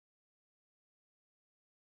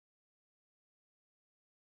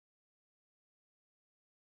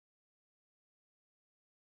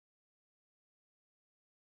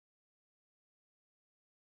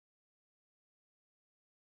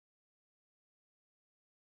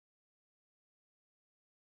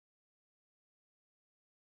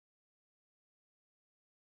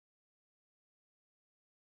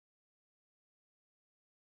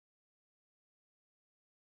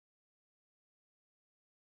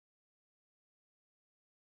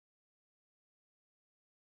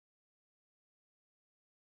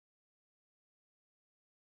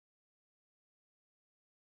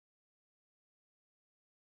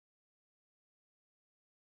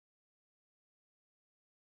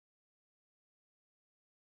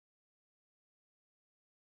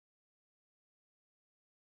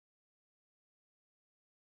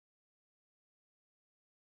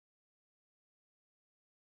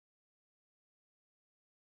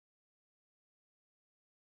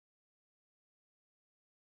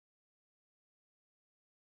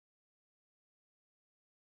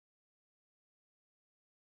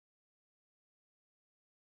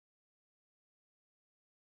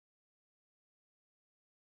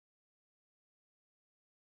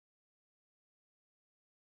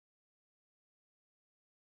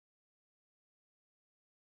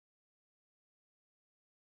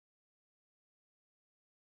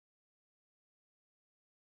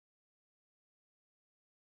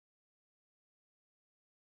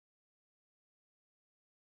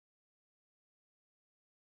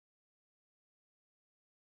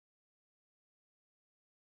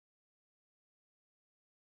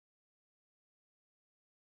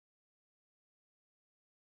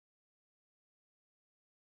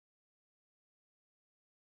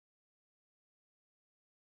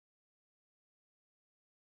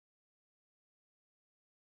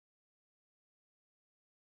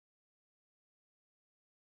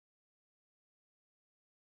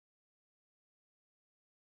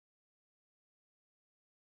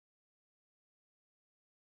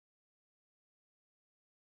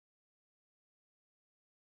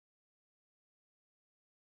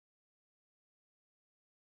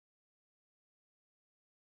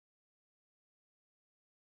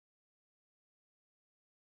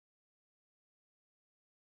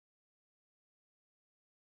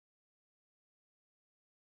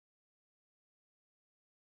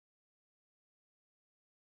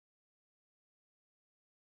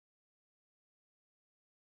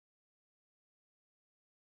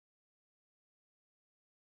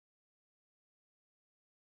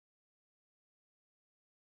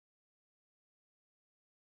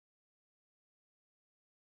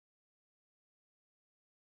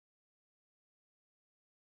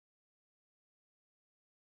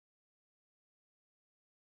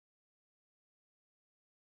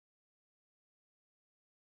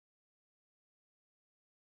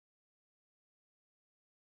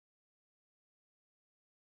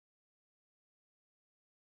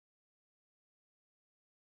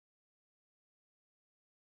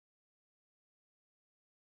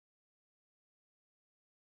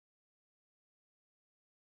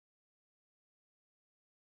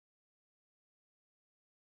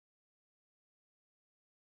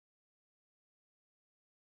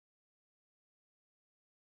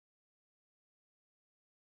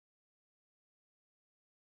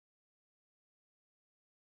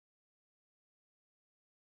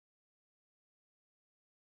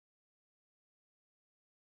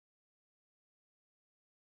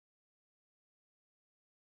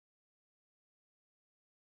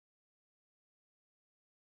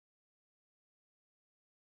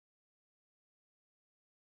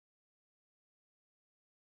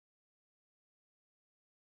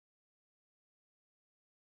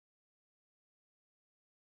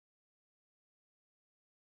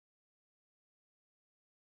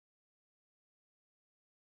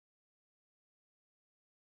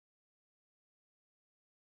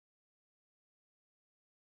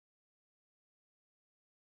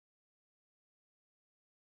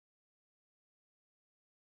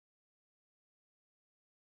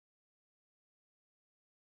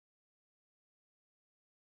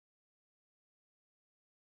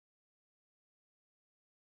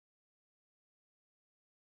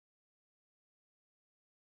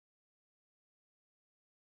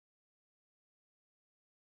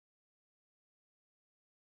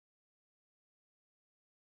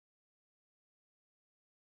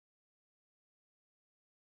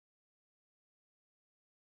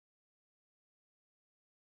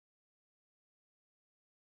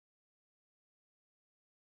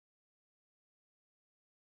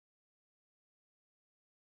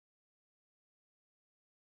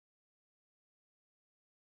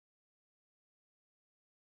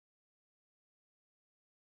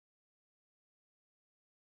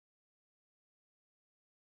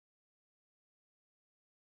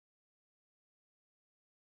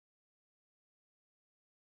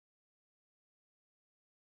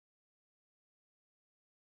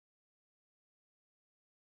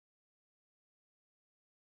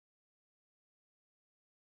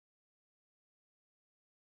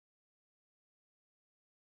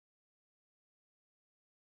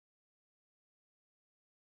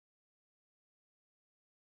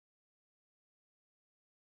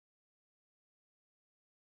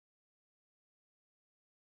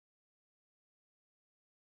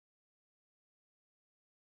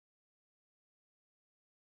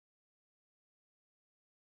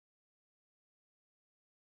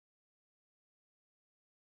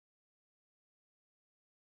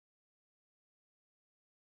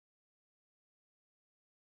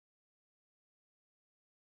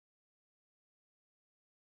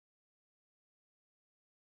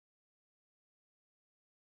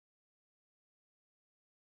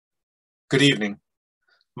Good evening.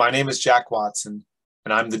 My name is Jack Watson,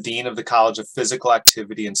 and I'm the Dean of the College of Physical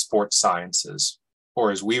Activity and Sports Sciences,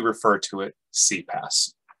 or as we refer to it,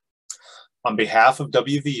 CPAS. On behalf of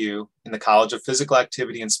WVU and the College of Physical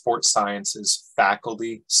Activity and Sports Sciences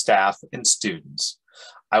faculty, staff, and students,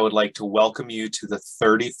 I would like to welcome you to the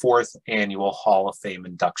 34th Annual Hall of Fame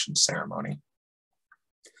induction ceremony.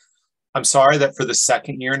 I'm sorry that for the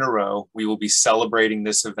second year in a row, we will be celebrating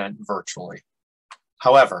this event virtually.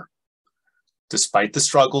 However, despite the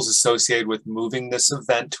struggles associated with moving this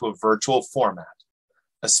event to a virtual format,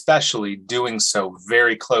 especially doing so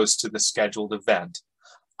very close to the scheduled event,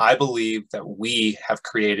 I believe that we have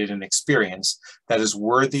created an experience that is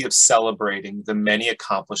worthy of celebrating the many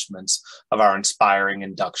accomplishments of our inspiring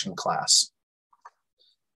induction class.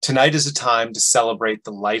 Tonight is a time to celebrate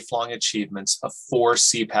the lifelong achievements of 4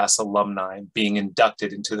 CPAS alumni being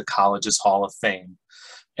inducted into the college's Hall of Fame,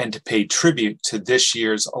 and to pay tribute to this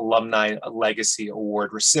year's Alumni Legacy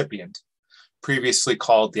Award recipient, previously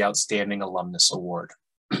called the Outstanding Alumnus Award.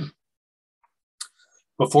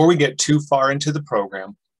 Before we get too far into the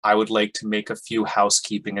program, I would like to make a few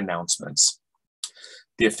housekeeping announcements.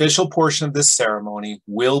 The official portion of this ceremony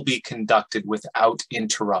will be conducted without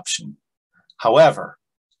interruption. However,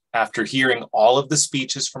 after hearing all of the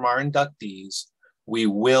speeches from our inductees, we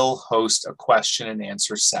will host a question and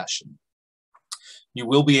answer session. You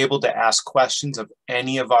will be able to ask questions of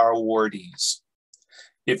any of our awardees.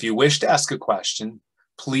 If you wish to ask a question,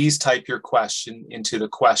 please type your question into the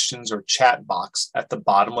questions or chat box at the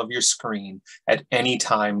bottom of your screen at any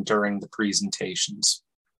time during the presentations.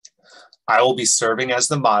 I will be serving as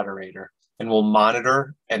the moderator and will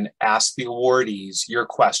monitor and ask the awardees your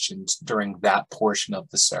questions during that portion of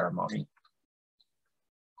the ceremony.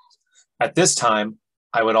 At this time,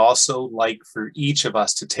 I would also like for each of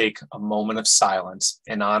us to take a moment of silence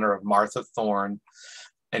in honor of Martha Thorne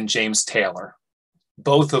and James Taylor,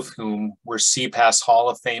 both of whom were CPAS Hall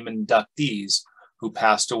of Fame inductees who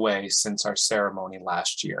passed away since our ceremony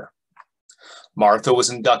last year. Martha was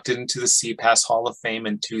inducted into the CPAS Hall of Fame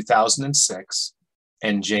in 2006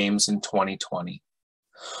 and James in 2020.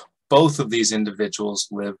 Both of these individuals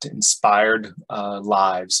lived inspired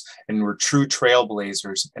lives and were true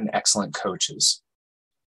trailblazers and excellent coaches.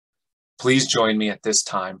 Please join me at this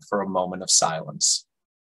time for a moment of silence.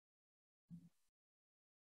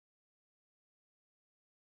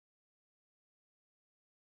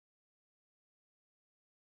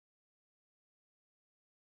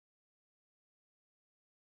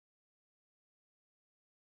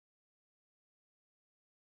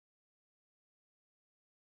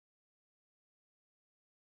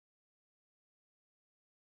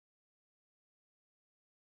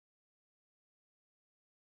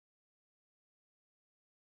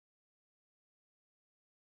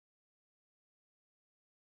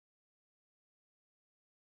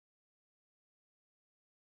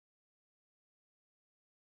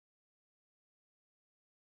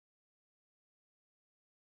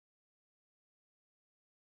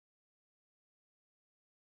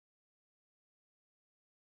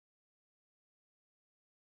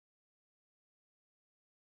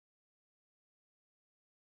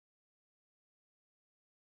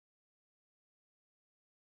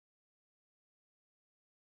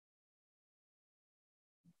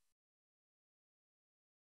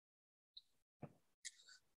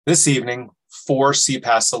 This evening, 4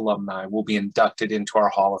 CPAS alumni will be inducted into our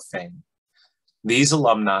Hall of Fame. These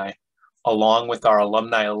alumni, along with our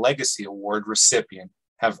Alumni Legacy Award recipient,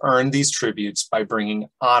 have earned these tributes by bringing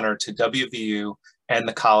honor to WVU and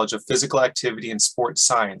the College of Physical Activity and Sports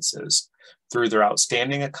Sciences through their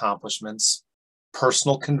outstanding accomplishments,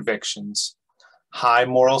 personal convictions, high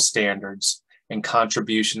moral standards, and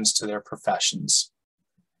contributions to their professions.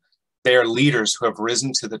 They are leaders who have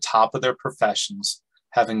risen to the top of their professions,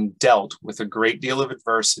 having dealt with a great deal of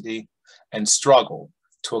adversity and struggle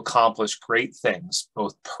to accomplish great things,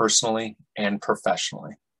 both personally and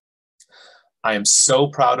professionally. I am so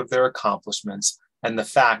proud of their accomplishments and the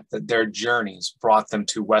fact that their journeys brought them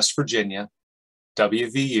to West Virginia,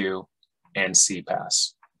 WVU, and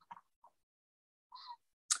CPAS.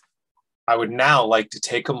 I would now like to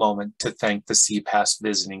take a moment to thank the CPAS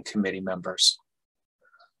visiting committee members.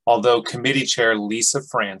 Although Committee Chair Lisa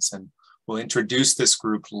Franson will introduce this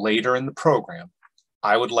group later in the program,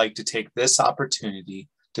 I would like to take this opportunity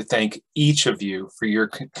to thank each of you for your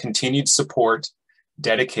continued support,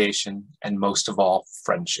 dedication, and most of all,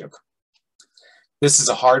 friendship. This is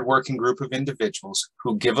a hardworking group of individuals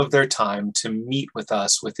who give of their time to meet with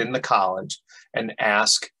us within the college and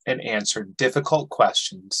ask and answer difficult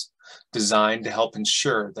questions designed to help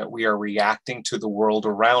ensure that we are reacting to the world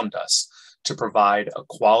around us to provide a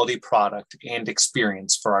quality product and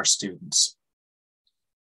experience for our students.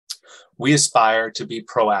 We aspire to be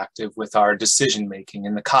proactive with our decision-making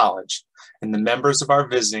in the college, and the members of our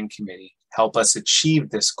visiting committee help us achieve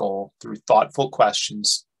this goal through thoughtful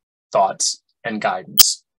questions, thoughts, and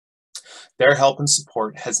guidance. Their help and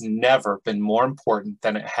support has never been more important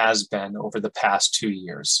than it has been over the past 2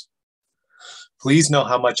 years. Please know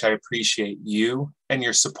how much I appreciate you and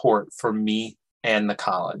your support for me and the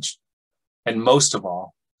college. And most of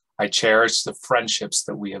all, I cherish the friendships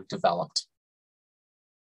that we have developed.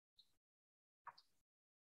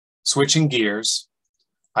 Switching gears,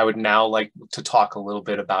 I would now like to talk a little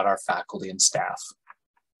bit about our faculty and staff.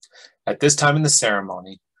 At this time in the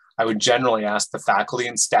ceremony, I would generally ask the faculty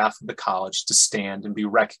and staff of the college to stand and be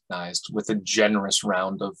recognized with a generous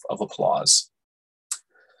round of applause.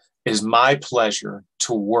 It is my pleasure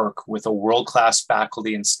to work with a world-class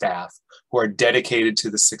faculty and staff who are dedicated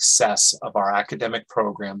to the success of our academic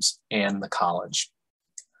programs and the college.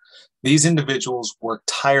 These individuals work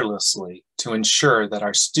tirelessly to ensure that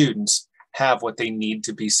our students have what they need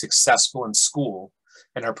to be successful in school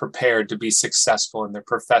and are prepared to be successful in their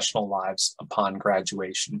professional lives upon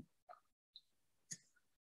graduation.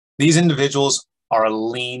 These individuals are a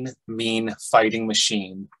lean, mean fighting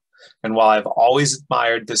machine. And while I've always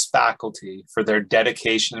admired this faculty for their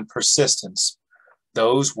dedication and persistence,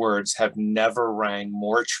 those words have never rang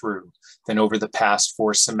more true than over the past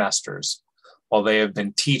 4 semesters, while they have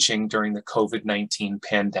been teaching during the COVID-19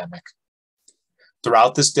 pandemic.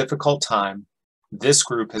 Throughout this difficult time, this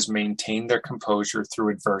group has maintained their composure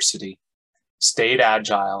through adversity, stayed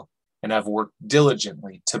agile, and have worked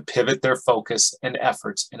diligently to pivot their focus and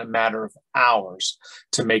efforts in a matter of hours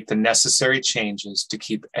to make the necessary changes to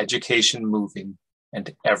keep education moving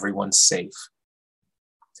and everyone safe.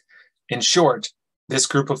 In short, this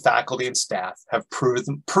group of faculty and staff have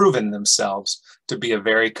proven themselves to be a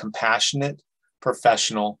very compassionate,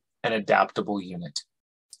 professional, and adaptable unit.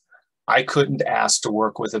 I couldn't ask to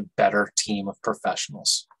work with a better team of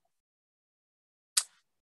professionals.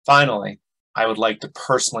 Finally, I would like to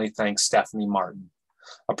personally thank Stephanie Martin,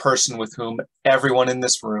 a person with whom everyone in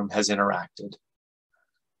this room has interacted.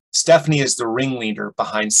 Stephanie is the ringleader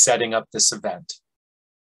behind setting up this event.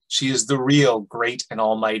 She is the real great and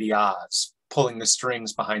almighty Oz, pulling the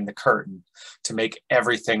strings behind the curtain to make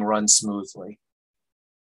everything run smoothly.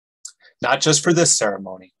 Not just for this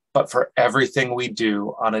ceremony, but for everything we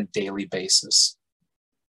do on a daily basis.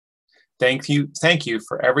 Thank you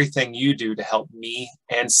for everything you do to help me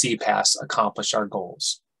and CPAS accomplish our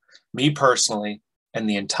goals. Me personally and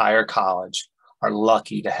the entire college are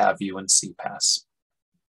lucky to have you in CPAS.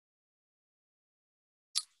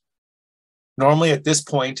 Normally at this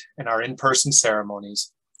point in our in-person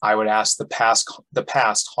ceremonies, I would ask the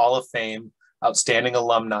past Hall of Fame, Outstanding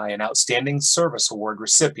Alumni, and Outstanding Service Award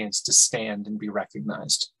recipients to stand and be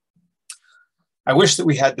recognized. I wish that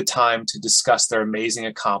we had the time to discuss their amazing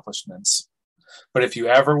accomplishments, but if you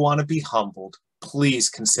ever want to be humbled, please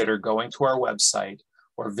consider going to our website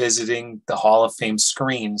or visiting the Hall of Fame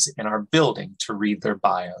screens in our building to read their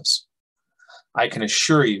bios. I can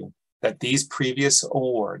assure you that these previous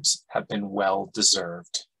awards have been well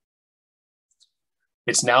deserved.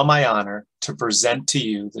 It's now my honor to present to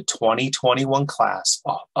you the 2021 class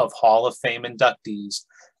of Hall of Fame inductees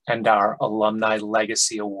and our Alumni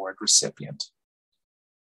Legacy Award recipient.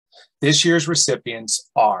 This year's recipients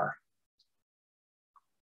are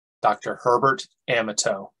Dr. Herbert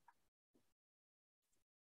Amato,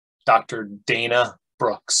 Dr. Dana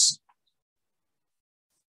Brooks,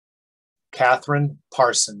 Catherine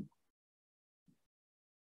Parson,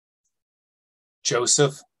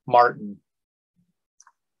 Joseph Martin,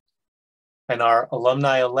 and our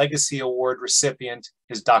Alumni Legacy Award recipient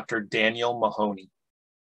is Dr. Daniel Mahony.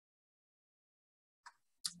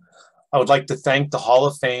 I would like to thank the Hall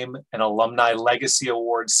of Fame and Alumni Legacy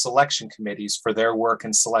Awards selection committees for their work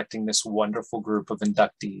in selecting this wonderful group of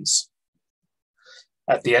inductees.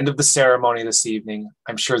 At the end of the ceremony this evening,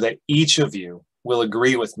 I'm sure that each of you will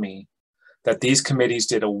agree with me that these committees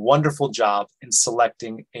did a wonderful job in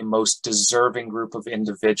selecting a most deserving group of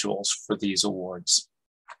individuals for these awards.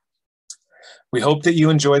 We hope that you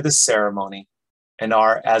enjoy this ceremony and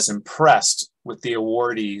are as impressed with the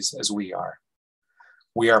awardees as we are.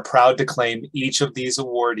 We are proud to claim each of these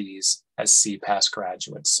awardees as CPAS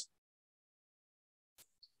graduates.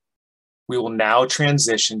 We will now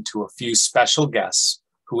transition to a few special guests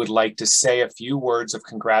who would like to say a few words of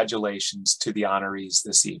congratulations to the honorees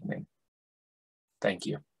this evening. Thank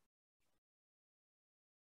you.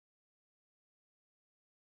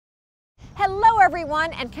 Hello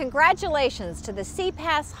everyone, and congratulations to the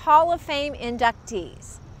CPAS Hall of Fame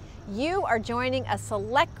inductees. You are joining a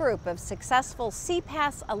select group of successful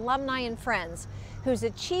CPAS alumni and friends whose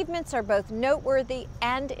achievements are both noteworthy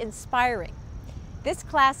and inspiring. This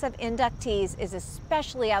class of inductees is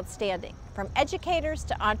especially outstanding. From educators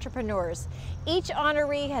to entrepreneurs, each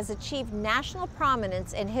honoree has achieved national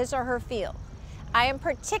prominence in his or her field. I am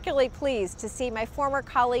particularly pleased to see my former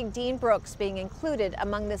colleague Dean Brooks being included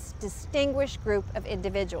among this distinguished group of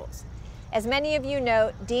individuals. As many of you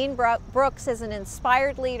know, Dean Brooks is an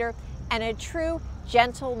inspired leader and a true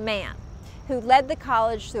gentle man who led the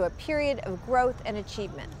college through a period of growth and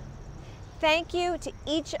achievement. Thank you to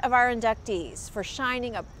each of our inductees for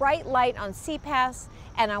shining a bright light on CPAS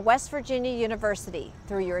and on West Virginia University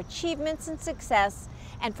through your achievements and success,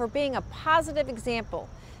 and for being a positive example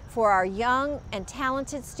for our young and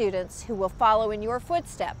talented students who will follow in your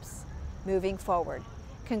footsteps moving forward.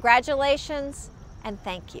 Congratulations and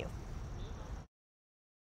thank you.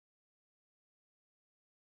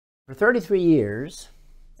 For 33 years,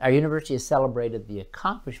 our university has celebrated the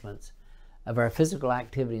accomplishments of our physical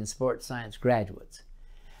activity and sports science graduates.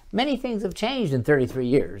 Many things have changed in 33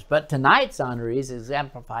 years, but tonight's honorees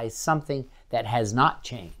exemplify something that has not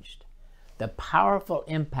changed: the powerful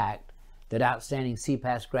impact that outstanding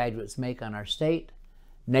CPAS graduates make on our state,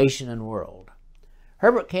 nation, and world.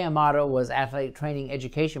 Herbert K. Amato was Athletic Training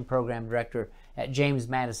Education Program Director at James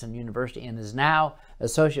Madison University and is now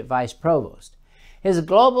Associate Vice Provost. His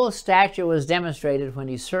global stature was demonstrated when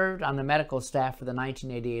he served on the medical staff for the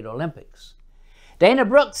 1988 Olympics. Dana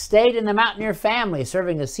Brooks stayed in the Mountaineer family,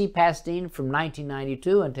 serving as CPAS Dean from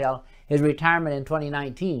 1992 until his retirement in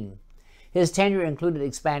 2019. His tenure included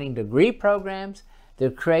expanding degree programs,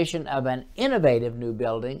 the creation of an innovative new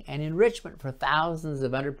building, and enrichment for thousands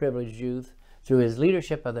of underprivileged youth through his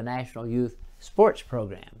leadership of the National Youth Sports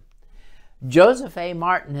Program. Joseph A.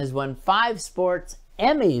 Martin has won 5 sports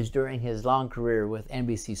Emmys during his long career with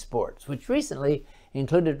NBC Sports, which recently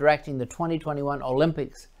included directing the 2021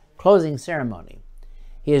 Olympics closing ceremony.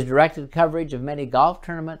 He has directed coverage of many golf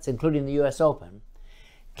tournaments, including the U.S. Open.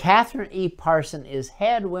 Catherine E. Parson is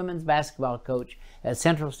head women's basketball coach at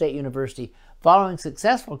Central State University, following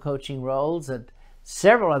successful coaching roles at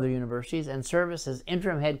several other universities and service as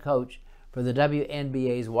interim head coach for the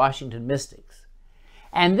WNBA's Washington Mystics.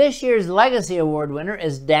 And this year's Legacy Award winner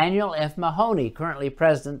is Daniel F. Mahony, currently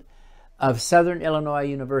president of Southern Illinois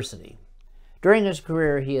University. During his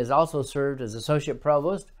career, he has also served as associate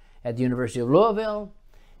provost at the University of Louisville,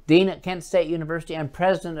 dean at Kent State University, and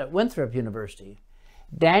president at Winthrop University.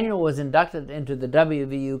 Daniel was inducted into the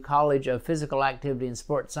WVU College of Physical Activity and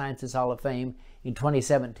Sports Sciences Hall of Fame in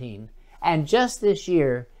 2017, and just this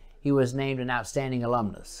year he was named an outstanding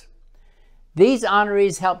alumnus. These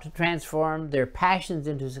honorees helped to transform their passions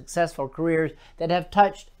into successful careers that have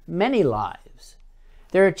touched many lives.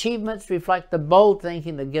 Their achievements reflect the bold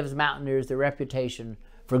thinking that gives Mountaineers the reputation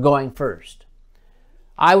for going first.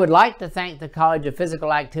 I would like to thank the College of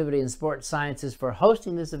Physical Activity and Sports Sciences for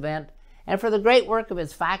hosting this event and for the great work of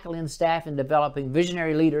its faculty and staff in developing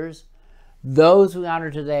visionary leaders, those we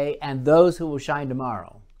honor today and those who will shine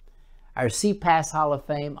tomorrow. Our CPAS Hall of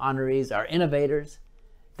Fame honorees are innovators,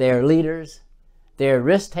 they are leaders, they are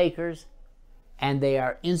risk takers, and they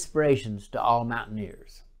are inspirations to all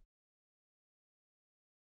Mountaineers.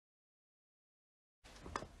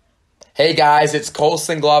 Hey guys, it's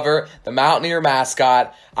Colson Glover, the Mountaineer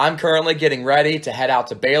mascot. I'm currently getting ready to head out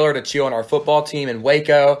to Baylor to cheer on our football team in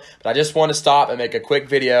Waco, but I just want to stop and make a quick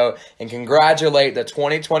video and congratulate the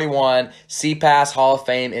 2021 CPAS Hall of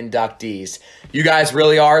Fame inductees. You guys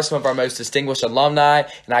really are some of our most distinguished alumni,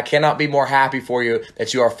 and I cannot be more happy for you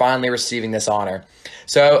that you are finally receiving this honor.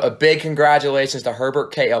 So a big congratulations to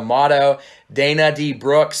Herbert K. Amato, Dana D.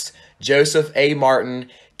 Brooks, Joseph A. Martin,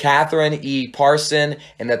 Catherine E. Parson,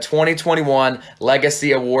 and the 2021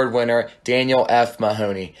 Legacy Award winner, Daniel F.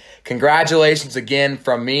 Mahony. Congratulations again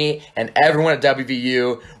from me and everyone at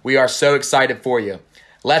WVU. We are so excited for you.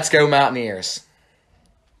 Let's go Mountaineers.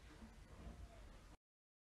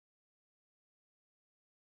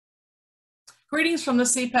 Greetings from the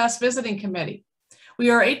CPAS Visiting Committee. We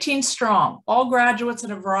are 18 strong, all graduates in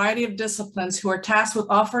a variety of disciplines who are tasked with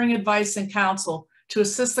offering advice and counsel to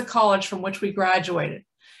assist the college from which we graduated.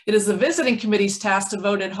 It is the Visiting Committee's task to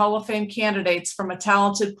vote in Hall of Fame candidates from a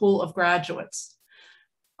talented pool of graduates.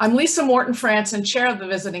 I'm Lisa Morton-Franson, chair of the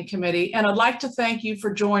Visiting Committee, and I'd like to thank you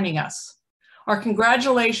for joining us. Our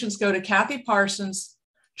congratulations go to Cathie Parsons,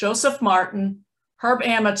 Joseph Martin, Herb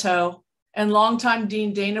Amato, and longtime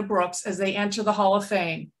Dean Dana Brooks as they enter the Hall of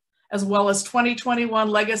Fame, as well as 2021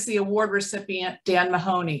 Legacy Award recipient Dan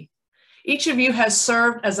Mahony. Each of you has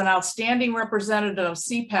served as an outstanding representative of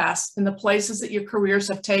CPAS in the places that your careers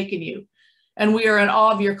have taken you. and we are in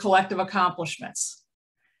awe of your collective accomplishments.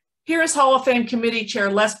 Here is Hall of Fame Committee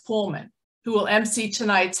Chair Les Pullman, who will MC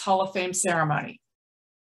tonight's Hall of Fame ceremony.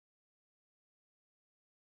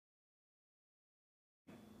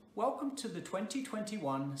 Welcome to the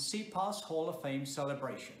 2021 CPAS Hall of Fame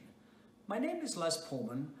celebration. My name is Les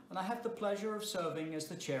Pullman, and I have the pleasure of serving as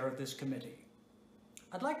the chair of this committee.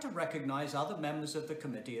 I'd like to recognize other members of the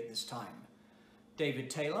committee at this time: David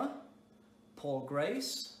Taylor, Paul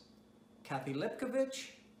Grace, Cathie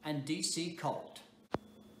Lipkovich, and D.C. Colt.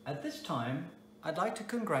 At this time, I'd like to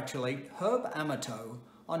congratulate Herb Amato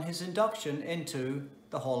on his induction into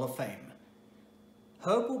the Hall of Fame.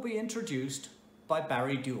 Herb will be introduced by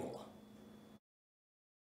Barry Duell.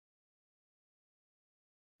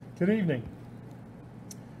 Good evening.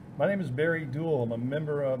 My name is Barry Duell. I'm a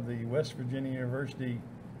member of the West Virginia University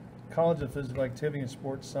College of Physical Activity and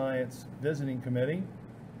Sports Science Visiting Committee.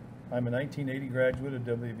 I'm a 1980 graduate of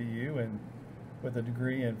WVU and with a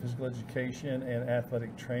degree in physical education and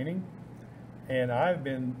athletic training. And I've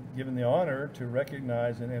been given the honor to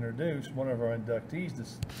recognize and introduce one of our inductees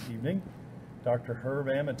this evening, Dr. Herb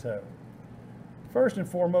Amato. First and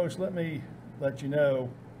foremost, let me let you know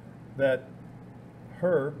that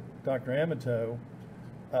Herb, Dr. Amato,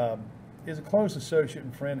 is a close associate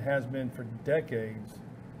and friend, has been for decades.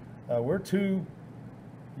 We're two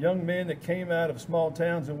young men that came out of small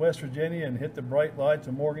towns in West Virginia and hit the bright lights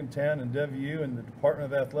of Morgantown and WVU and the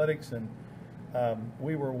Department of Athletics, and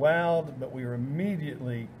we were wowed, but we were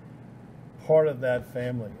immediately part of that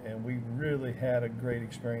family, and we really had a great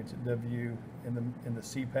experience at WVU in the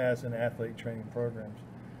CPAS and athlete training programs.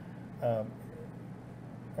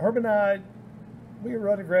 Herb and I, we were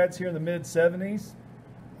undergrads here in the mid-'70s.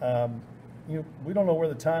 We don't know where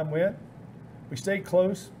the time went. We stayed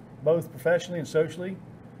close, both professionally and socially.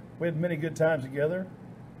 We had many good times together.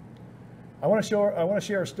 I want to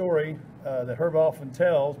share a story that Herb often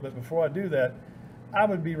tells, but before I do that, I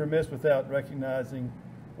would be remiss without recognizing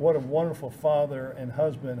what a wonderful father and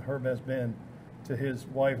husband Herb has been to his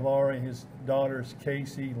wife Laurie, his daughters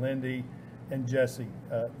Casey, Lindy, and Jesse.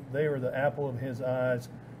 They are the apple of his eyes,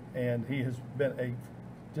 and he has been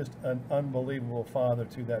just an unbelievable father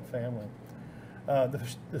to that family.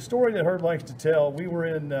 The story that Herb likes to tell, we were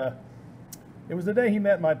in, it was the day he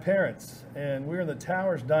met my parents, and we were in the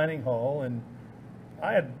Towers dining hall, and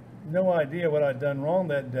I had no idea what I'd done wrong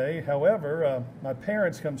that day. However, my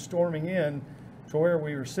parents come storming in to where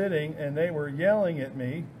we were sitting, and they were yelling at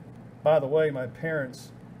me. By the way, my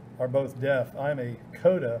parents are both deaf. I'm a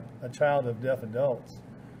CODA, a child of deaf adults.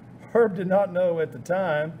 Herb did not know at the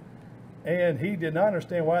time, and he did not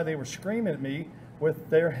understand why they were screaming at me with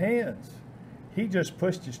their hands. He just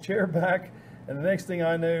pushed his chair back, and the next thing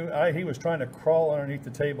I knew, he was trying to crawl underneath the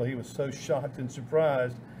table. He was so shocked and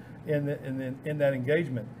surprised in that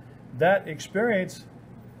engagement. That experience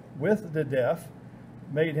with the deaf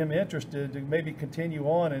made him interested to maybe continue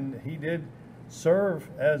on, and he did serve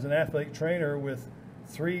as an athlete trainer with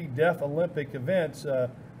 3 deaf Olympic events,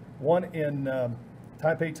 one in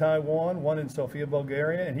Taipei, Taiwan, one in Sofia,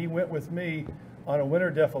 Bulgaria, and he went with me on a Winter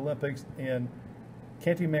Deaf Olympics in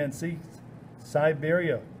Khanty-Mansi,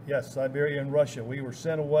 Siberia. Yes, Siberia in Russia. We were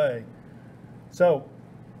sent away. So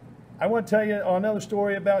I want to tell you another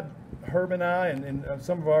story about Herb and I and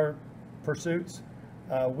some of our pursuits.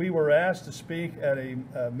 We were asked to speak at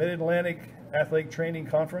a Mid-Atlantic Athlete Training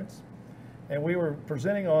Conference, and we were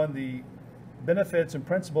presenting on the benefits and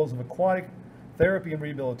principles of aquatic therapy and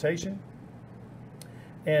rehabilitation.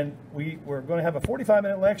 And we were going to have a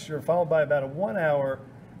 45-minute lecture followed by about a 1-hour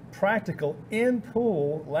practical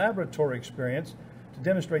in-pool laboratory experience to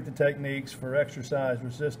demonstrate the techniques for exercise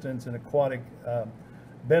resistance and aquatic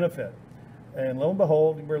benefit. And lo and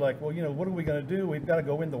behold, we're like, well, what are we going to do? We've got to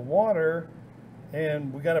go in the water,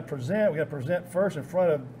 and we got to present. We got to present first in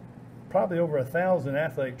front of probably over 1,000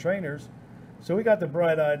 athletic trainers. So we got the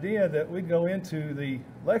bright idea that we'd go into the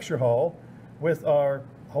lecture hall with our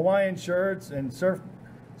Hawaiian shirts and surf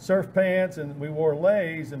pants, and we wore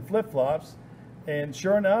leis and flip-flops. And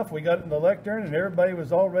sure enough, we got in the lectern, and everybody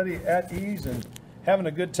was already at ease and having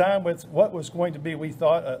a good time with what was going to be, we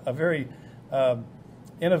thought, a very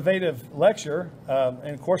innovative lecture.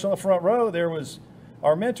 And of course, on the front row, there was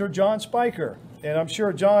our mentor, John Spiker. And I'm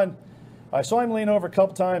sure John, I saw him lean over a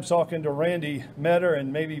couple times talking to Randy Metter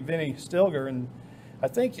and maybe Vinny Stilger. And I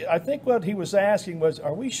think what he was asking was,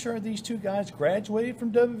 are we sure these two guys graduated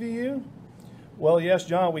from WVU? Well, yes,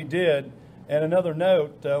 John, we did. And another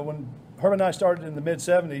note, when Herb and I started in the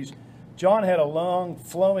mid-'70s, John had a long,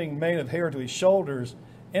 flowing mane of hair to his shoulders,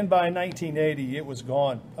 and by 1980, it was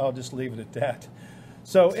gone. I'll just leave it at that.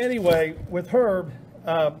 So anyway, with Herb,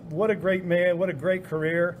 what a great man, what a great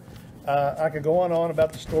career. I could go on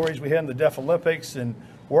about the stories we had in the Deaf Olympics and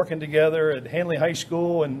working together at Hanley High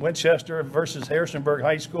School and Winchester versus Harrisonburg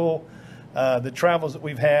High School, the travels that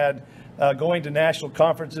we've had, going to national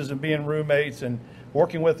conferences and being roommates, and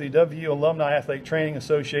working with the WU Alumni Athletic Training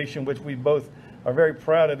Association, which we both are very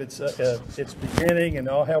proud of its beginning and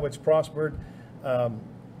all how it's prospered.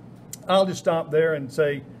 I'll just stop there and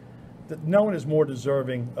say that no one is more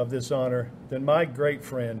deserving of this honor than my great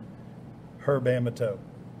friend, Herb Amato.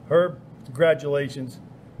 Herb, congratulations.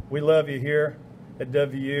 We love you here at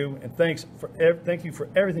WU, and thank you for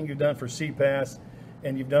everything you've done for CPAS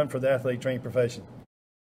and you've done for the athletic training profession.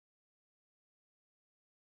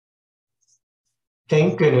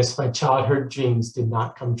 Thank goodness my childhood dreams did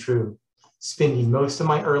not come true. Spending most of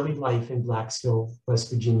my early life in Blacksville,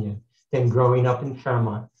 West Virginia, then growing up in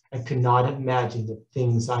Fairmont, I could not have imagined the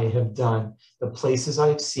things I have done, the places I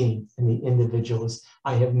have seen, and the individuals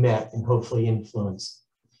I have met and hopefully influenced.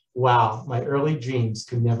 Wow, my early dreams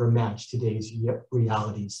could never match today's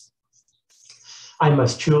realities. I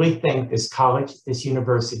must truly thank this college, this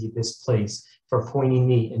university, this place for pointing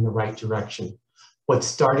me in the right direction. What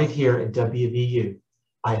started here at WVU,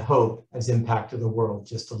 I hope, has impacted the world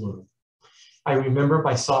just a little. I remember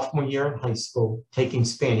my sophomore year in high school taking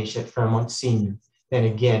Spanish at Fairmont Senior, then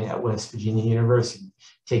again at West Virginia University,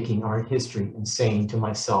 taking art history and saying to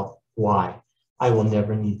myself, why? I will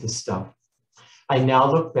never need this stuff. I now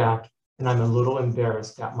look back and I'm a little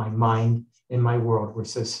embarrassed that my mind and my world were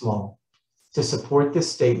so small. To support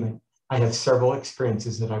this statement, I have several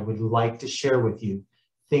experiences that I would like to share with you,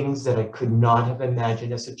 things that I could not have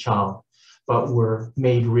imagined as a child, but were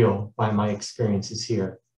made real by my experiences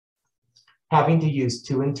here. Having to use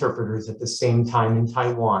 2 interpreters at the same time in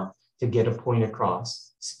Taiwan to get a point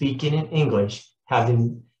across, speaking in English,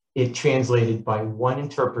 having it translated by one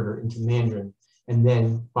interpreter into Mandarin, and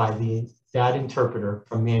then by that interpreter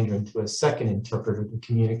from Mandarin to a second interpreter to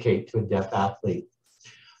communicate to a deaf athlete.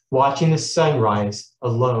 Watching the sunrise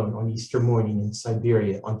alone on Easter morning in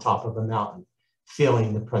Siberia on top of a mountain,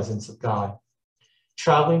 feeling the presence of God.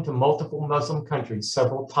 Traveling to multiple Muslim countries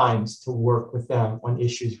several times to work with them on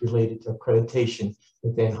issues related to accreditation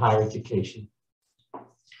within higher education.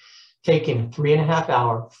 Taking a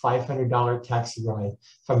 3.5-hour, $500 taxi ride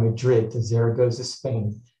from Madrid to Zaragoza,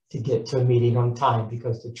 Spain to get to a meeting on time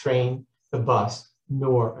because the train, the bus,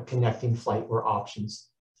 nor a connecting flight were options.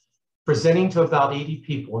 Presenting to about 80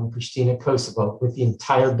 people in Pristina, Kosovo with the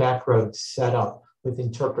entire back road set up with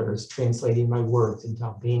interpreters translating my words into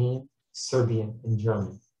Albanian, Serbian, and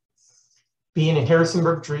German. Being in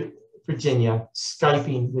Harrisonburg, Virginia,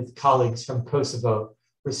 Skyping with colleagues from Kosovo,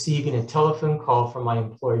 receiving a telephone call from my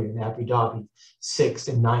employer in Abu Dhabi, 6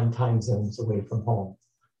 and 9 time zones away from home.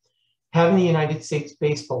 Having the United States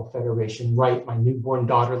Baseball Federation write my newborn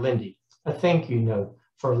daughter, Lindy, a thank you note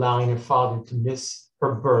for allowing her father to miss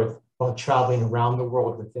her birth while traveling around the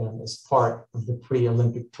world with them as part of the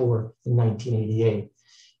pre-Olympic tour in 1988.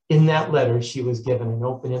 In that letter, she was given an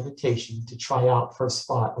open invitation to try out for a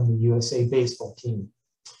spot on the USA baseball team.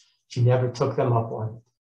 She never took them up on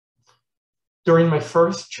it. During my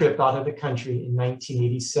first trip out of the country in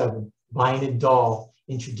 1987, buying a doll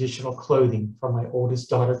in traditional clothing for my oldest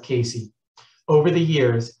daughter, Casey, over the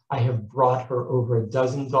years, I have brought her over a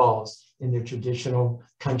dozen dolls in their traditional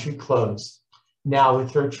country clothes. Now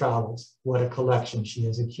with her travels, what a collection she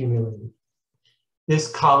has accumulated.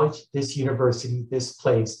 This college, this university, this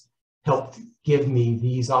place helped give me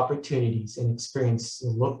these opportunities and experiences to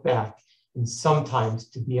look back and sometimes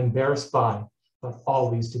to be embarrassed by, but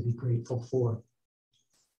always to be grateful for.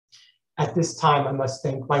 At this time, I must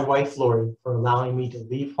thank my wife, Lori, for allowing me to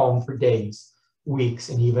leave home for days, weeks,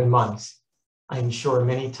 and even months. I am sure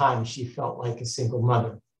many times she felt like a single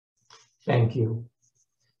mother. Thank you.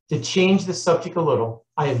 To change the subject a little,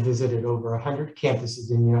 I have visited over 100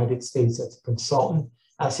 campuses in the United States as a consultant,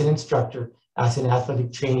 as an instructor, as an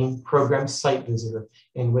athletic training program site visitor,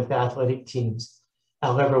 and with athletic teams.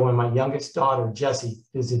 However, when my youngest daughter, Jessie,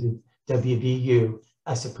 visited WVU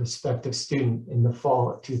as a prospective student in the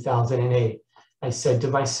fall of 2008, I said to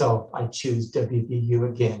myself, I choose WVU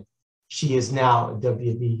again. She is now a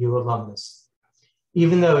WVU alumnus.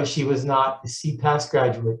 Even though she was not a CPAS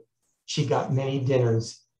graduate, she got many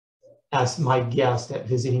dinners as my guest at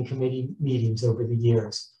visiting committee meetings over the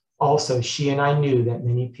years. Also, she and I knew that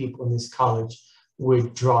many people in this college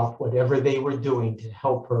would drop whatever they were doing to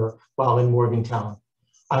help her while in Morgantown.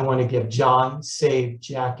 I want to give John, Save,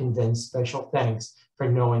 Jack, and Ben special thanks for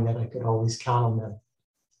knowing that I could always count on them.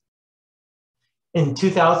 In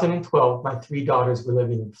 2012, my 3 daughters were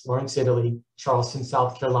living in Florence, Italy, Charleston,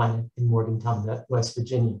 South Carolina, and Morgantown, West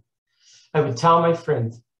Virginia. I would tell my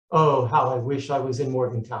friends, oh, how I wish I was in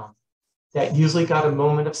Morgantown. That usually got a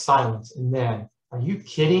moment of silence, and then, are you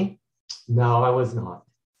kidding? No, I was not.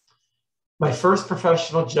 My first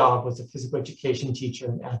professional job was a physical education teacher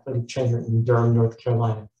and athletic trainer in Durham, North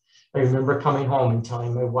Carolina. I remember coming home and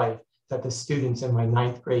telling my wife that the students in my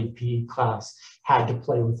 9th grade PE class had to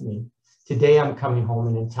play with me. Today, I'm coming home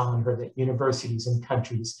and telling her that universities and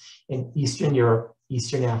countries in Eastern Europe,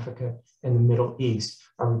 Eastern Africa, and the Middle East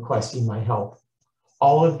are requesting my help.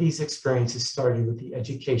 All of these experiences started with the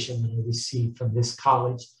education that I received from this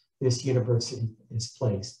college, this university, this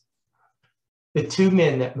place. The two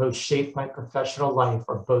men that most shaped my professional life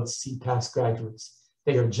are both CPAS graduates.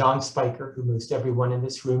 They are John Spiker, who most everyone in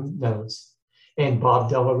this room knows, and Bob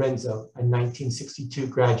DeLorenzo, a 1962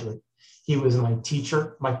 graduate. He was my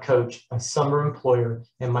teacher, my coach, my summer employer,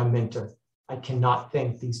 and my mentor. I cannot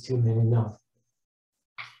thank these two men enough.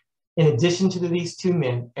 In addition to these two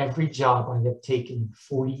men, every job I have taken in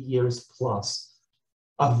 40 years plus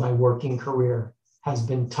of my working career has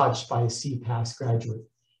been touched by a CPAS graduate,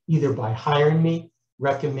 either by hiring me,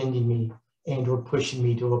 recommending me, and or pushing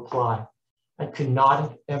me to apply. I could not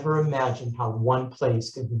have ever imagined how one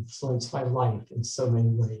place could influence my life in so many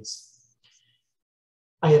ways.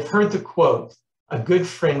 I have heard the quote, a good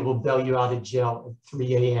friend will bail you out of jail at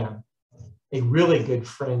 3 a.m. A really good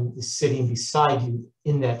friend is sitting beside you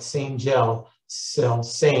in that same jail cell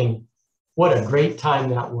saying, what a great time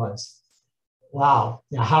that was. Wow,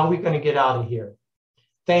 now how are we going to get out of here?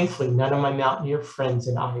 Thankfully, none of my Mountaineer friends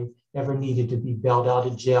and I ever needed to be bailed out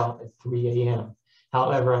of jail at 3 a.m.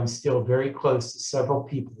 However, I'm still very close to several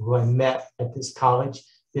people who I met at this college,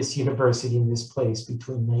 this university, and this place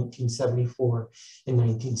between 1974 and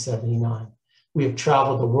 1979. We have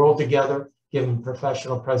traveled the world together, given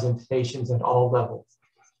professional presentations at all levels,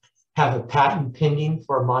 have a patent pending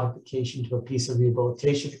for a modification to a piece of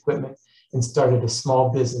rehabilitation equipment, and started a small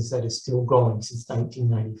business that is still going since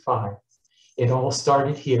 1995. It all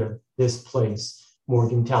started here, this place,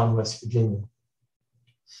 Morgantown, West Virginia.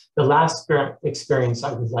 The last experience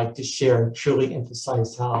I would like to share truly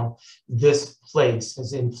emphasized how this place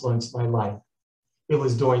has influenced my life. It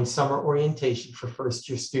was during summer orientation for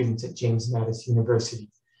first-year students at James Madison University.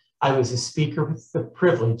 I was a speaker with the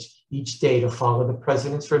privilege each day to follow the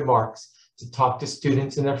president's remarks, to talk to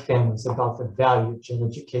students and their families about the value of general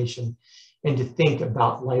education, and to think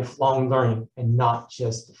about lifelong learning and not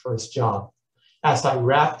just the first job. As I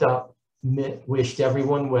wrapped up, wished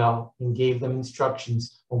everyone well, and gave them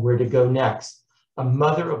instructions on where to go next, a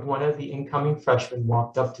mother of one of the incoming freshmen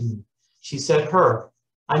walked up to me. She said, Herb,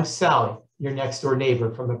 I'm Sally, your next door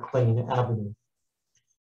neighbor from McLean Avenue.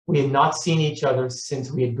 We had not seen each other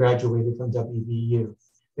since we had graduated from WVU.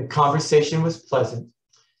 The conversation was pleasant.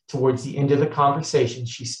 Towards the end of the conversation,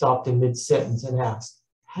 she stopped in mid-sentence and asked,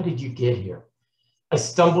 how did you get here? I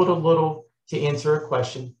stumbled a little to answer a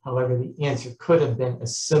question. However, the answer could have been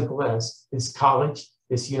as simple as this college,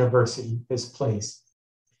 this university, this place.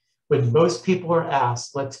 When most people are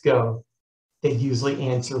asked, let's go, they usually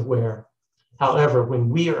answer where. However, when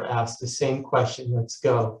we are asked the same question, let's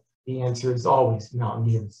go, the answer is always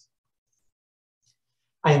Mountaineers.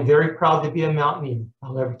 I am very proud to be a Mountaineer.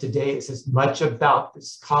 However, today is as much about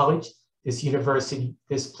this college, this university,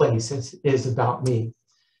 this place as it is about me.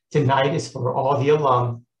 Tonight is for all the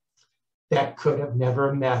alum that could have never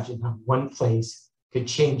imagined how one place could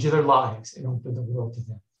change their lives and open the world to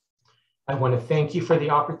them. I want to thank you for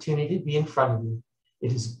the opportunity to be in front of you.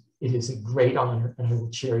 It is a great honor, and I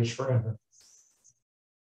will cherish forever.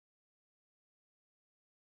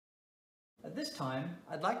 At this time,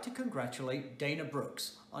 I'd like to congratulate Dana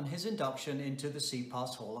Brooks on his induction into the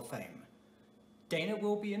CPAS Hall of Fame. Dana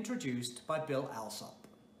will be introduced by Bill Alsop.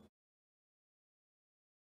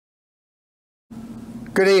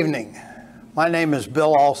 Good evening. My name is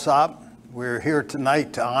Bill Alsop. We're here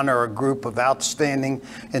tonight to honor a group of outstanding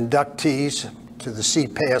inductees to the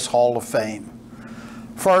CPAS Hall of Fame.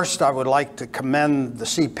 First, I would like to commend the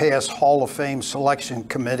CPAS Hall of Fame Selection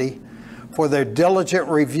Committee for their diligent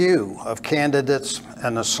review of candidates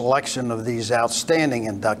and the selection of these outstanding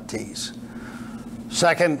inductees.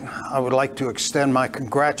 Second, I would like to extend my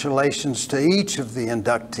congratulations to each of the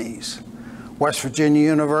inductees. West Virginia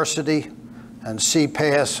University and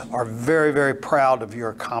CPAS are very, very proud of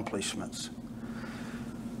your accomplishments.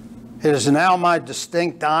 It is now my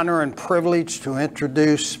distinct honor and privilege to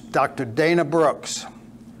introduce Dr. Dana Brooks,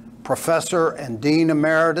 Professor and Dean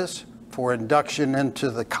Emeritus for induction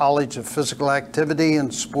into the College of Physical Activity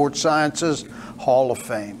and Sports Sciences Hall of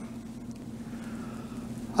Fame.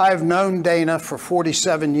 I have known Dana for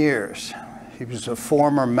 47 years. He was a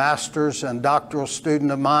former master's and doctoral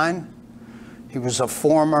student of mine. He was a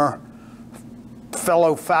former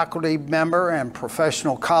fellow faculty member and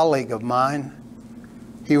professional colleague of mine.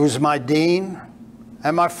 He was my dean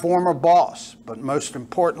and my former boss, but most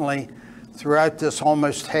importantly, throughout this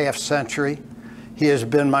almost half century, he has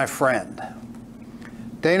been my friend.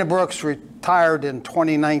 Dana Brooks retired in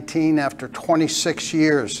 2019 after 26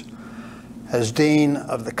 years as Dean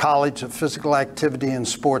of the College of Physical Activity and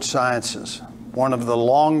Sports Sciences, one of the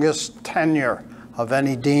longest tenure of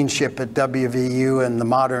any deanship at WVU in the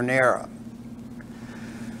modern era.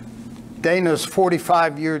 Dana's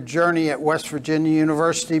 45-year journey at West Virginia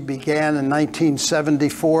University began in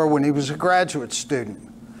 1974 when he was a graduate student.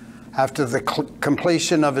 After the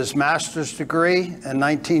completion of his master's degree in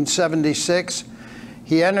 1976,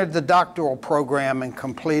 he entered the doctoral program and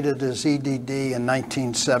completed his EDD in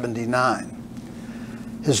 1979.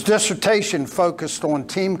 His dissertation focused on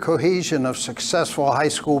team cohesion of successful high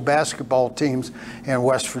school basketball teams in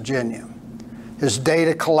West Virginia. His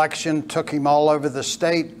data collection took him all over the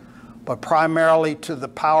state, but primarily to the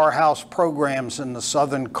powerhouse programs in the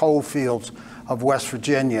southern coal fields of West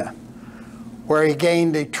Virginia, where he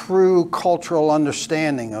gained a true cultural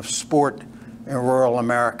understanding of sport in rural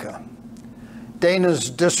America. Dana's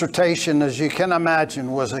dissertation, as you can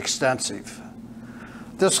imagine, was extensive.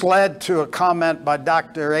 This led to a comment by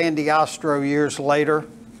Dr. Andy Ostro years later.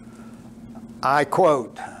 I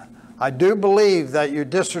quote, "I do believe that your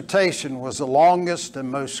dissertation was the longest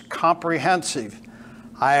and most comprehensive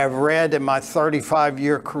I have read in my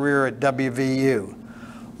 35-year career at WVU.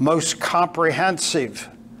 Most comprehensive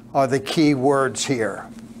are the key words here."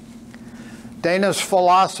 Dana's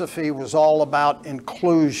philosophy was all about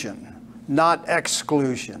inclusion, not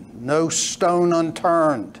exclusion, no stone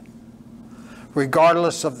unturned.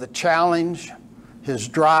 Regardless of the challenge, his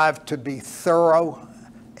drive to be thorough,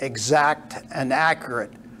 exact, and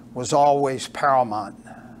accurate was always paramount.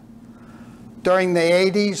 During the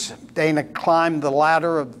 80s, Dana climbed the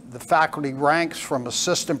ladder of the faculty ranks from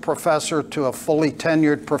assistant professor to a fully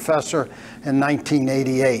tenured professor in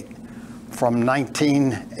 1988. From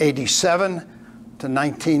 1987 to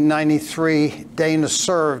 1993, Dana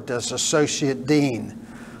served as associate dean,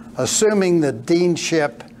 assuming the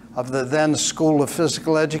deanship of the then School of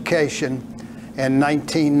Physical Education in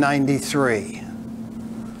 1993.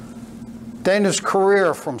 Dana's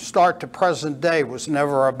career from start to present day was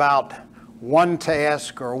never about one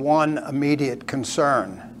task or one immediate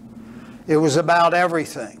concern. It was about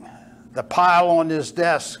everything. The pile on his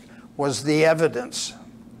desk was the evidence.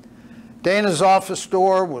 Dana's office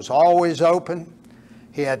door was always open.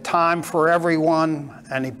 He had time for everyone,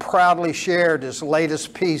 and he proudly shared his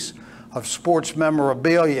latest piece of sports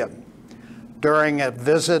memorabilia during a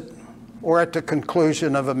visit or at the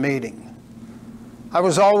conclusion of a meeting. I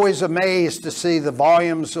was always amazed to see the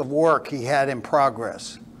volumes of work he had in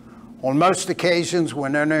progress. On most occasions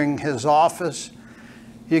when entering his office,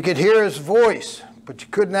 you could hear his voice, but you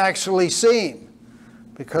couldn't actually see him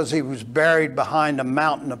because he was buried behind a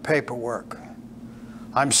mountain of paperwork.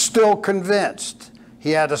 I'm still convinced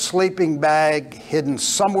he had a sleeping bag hidden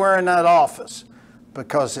somewhere in that office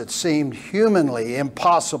because it seemed humanly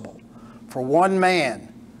impossible for one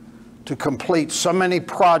man to complete so many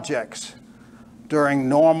projects during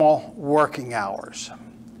normal working hours.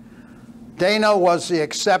 Dana was the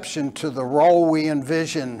exception to the role we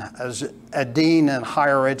envision as a dean in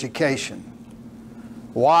higher education.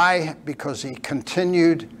 Why? Because he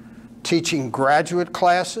continued teaching graduate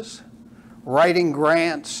classes, writing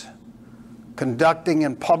grants, conducting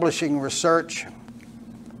and publishing research,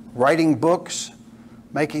 writing books,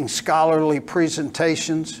 making scholarly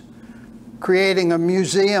presentations, creating a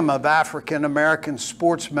museum of African American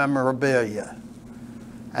sports memorabilia.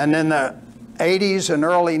 And in the 80s and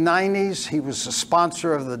early 90s, he was the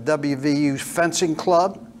sponsor of the WVU Fencing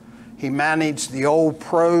Club. He managed the Old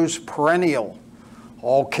Pros perennial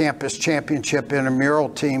all-campus championship intramural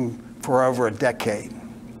team for over a decade.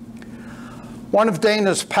 One of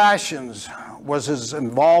Dana's passions was his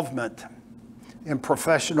involvement in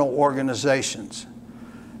professional organizations.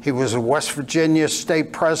 He was a West Virginia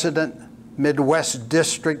state president, Midwest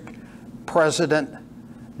district president,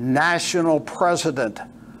 national president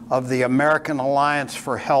of the American Alliance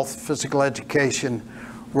for Health, Physical Education,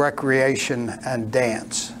 Recreation, and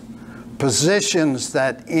Dance. Positions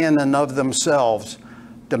that in and of themselves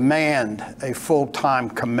demand a full-time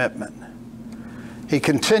commitment. He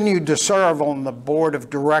continued to serve on the board of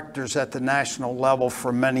directors at the national level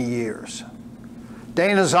for many years.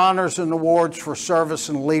 Dana's honors and awards for service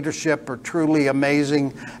and leadership are truly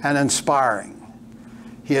amazing and inspiring.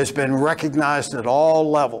 He has been recognized at all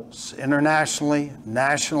levels, internationally,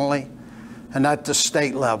 nationally, and at the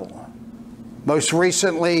state level. Most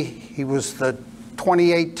recently, he was the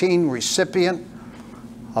 2018 recipient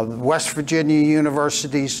of West Virginia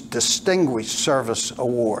University's Distinguished Service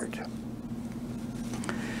Award.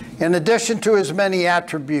 In addition to his many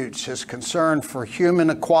attributes, his concern for human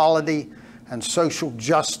equality and social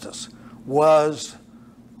justice was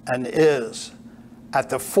and is at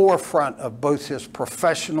the forefront of both his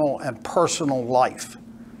professional and personal life.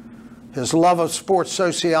 His love of sports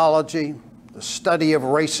sociology, the study of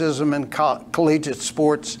racism in collegiate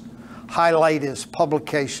sports, highlight his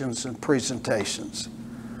publications and presentations.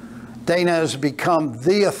 Dana has become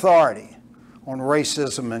the authority on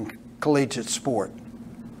racism in collegiate sport.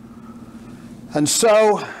 And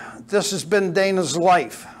so, this has been Dana's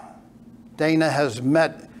life. Dana has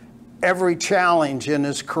met every challenge in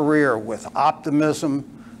his career with optimism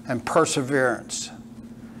and perseverance.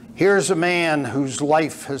 Here's a man whose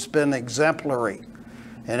life has been exemplary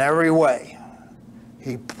in every way.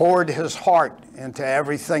 He poured his heart into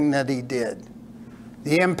everything that he did.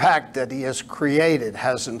 The impact that he has created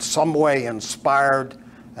has in some way inspired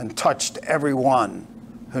and touched everyone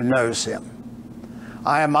who knows him.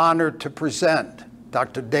 I am honored to present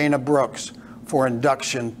Dr. Dana Brooks for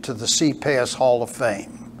induction to the CPAS Hall of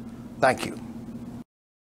Fame. Thank you.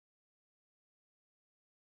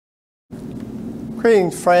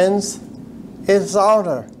 Greetings, friends. It's an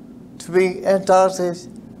honor to be inducted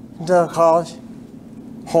into the College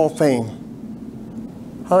Hall of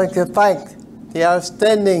Fame. I'd like to thank the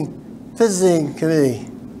outstanding visiting committee,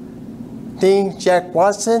 Dean Jack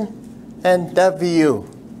Watson and WU.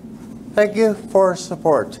 Thank you for your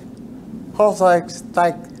support. Also, I'd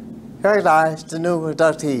like to recognize the new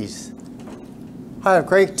inductees. I have a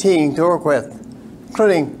great team to work with,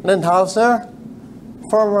 including Lynn Hausner,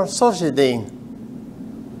 former Associate Dean,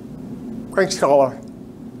 great scholar,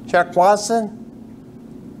 Jack Watson,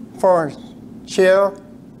 former Chair,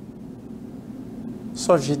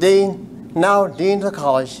 Associate Dean, now Dean of the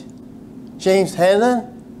College, James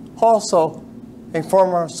Hanlon, also a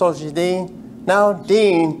former Associate Dean, now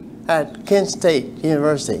Dean at Kent State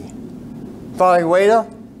University. Valerie Wada,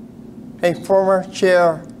 a former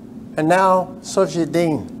Chair and now Associate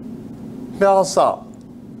Dean. Bill Supp,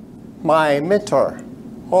 my mentor,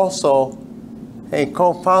 also a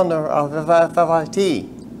co-founder of FFIT,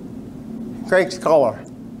 great scholar.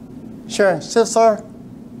 Sharon Sisler,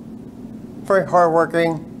 very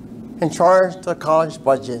hardworking, in charge of the college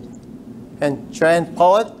budget. And Joanne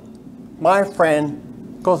Pollitt, my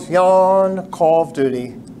friend, goes beyond the call of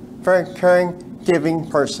duty, very caring, giving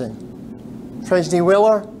person. Tracy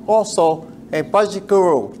Wheeler, also a budget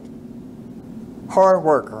guru, hard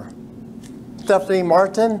worker. Stephanie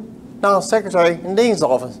Martin, now Secretary in Dean's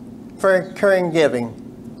office, very caring,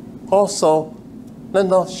 giving. Also,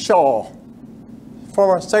 Linda Shaw,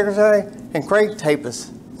 former Secretary and great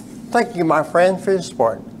typist. Thank you, my friend, for your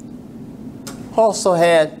support. Also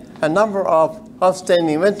had a number of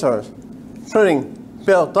outstanding mentors, including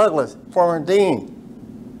Bill Douglas, former Dean.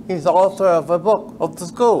 He's the author of a book of the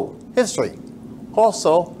school history.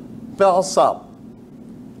 Also, Bill Supp,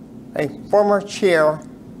 a former chair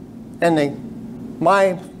and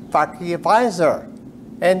my faculty advisor,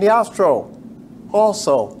 Andy Ostro,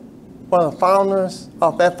 also one of the founders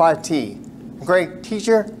of FIT, a great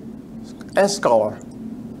teacher and scholar.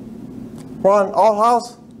 Ron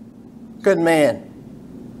Althouse, good man,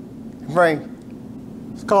 very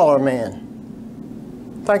scholar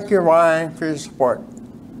man. Thank you, Ryan, for your support.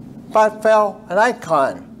 Pat Fell, an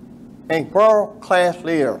icon, a world-class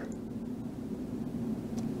leader.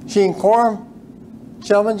 Gene Corum,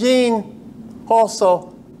 Shelvin Jean,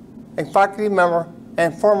 also a faculty member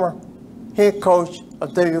and former head coach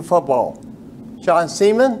of WU football. John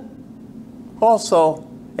Seaman, also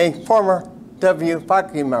a former WU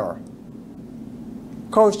faculty member.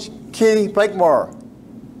 Coach Cathie Blakemore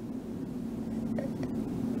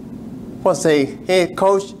was a head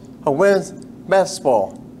coach of women's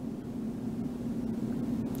basketball.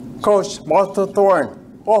 Coach Martha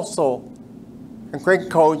Thorne, also a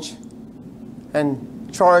great coach and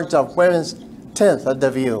in charge of women's tennis at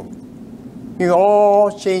WU. You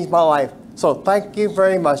all changed my life, so thank you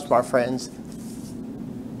very much, my friends.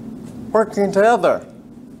 Working together,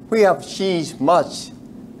 we have achieved much,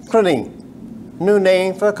 including new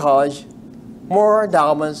name for the college, more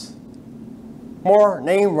endowments, more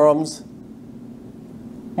name rooms,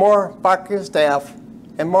 more faculty staff,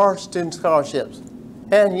 and more student scholarships.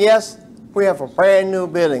 And yes, we have a brand new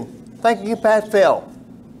building. Thank you, Pat Phil.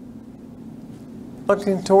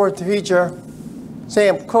 Looking toward the future,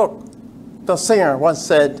 Sam Cooke, the singer, once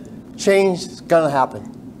said, change is gonna happen.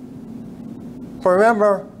 But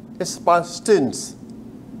remember, it's about students.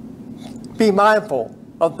 Be mindful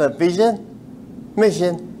of the vision,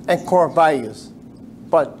 mission, and core values.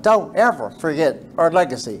 but don't ever forget our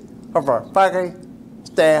legacy of our faculty,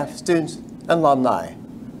 staff, students, and alumni.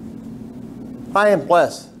 I am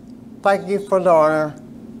blessed. Thank you for the honor.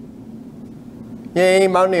 Yay,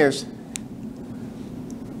 Mountaineers.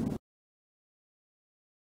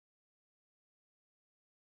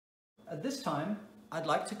 At this time, I'd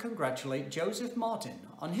like to congratulate Joseph Martin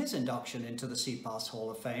on his induction into the CPAS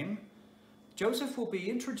Hall of Fame. Joseph will be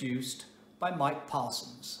introduced by Mike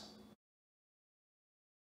Parsons.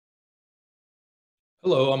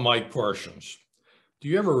 Hello, I'm Mike Parsons. Do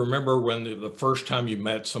you ever remember when the first time you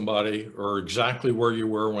met somebody, or exactly where you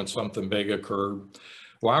were when something big occurred?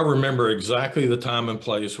 Well, I remember exactly the time and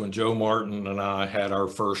place when Joe Martin and I had our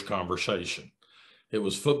first conversation. It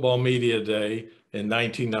was Football Media Day in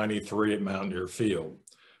 1993 at Mountaineer Field.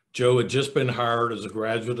 Joe had just been hired as a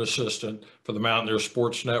graduate assistant for the Mountaineer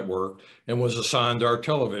Sports Network and was assigned to our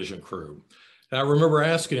television crew. And I remember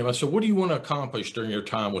asking him, I said, what do you want to accomplish during your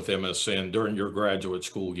time with MSN during your graduate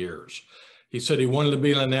school years? He said he wanted to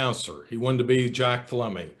be an announcer. He wanted to be Jack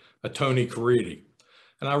Fleming, a Tony Caridi.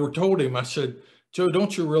 And I told him, I said, Joe,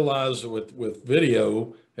 don't you realize that with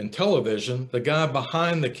video and television, the guy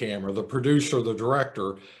behind the camera, the producer, the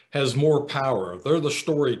director, has more power. They're the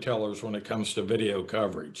storytellers when it comes to video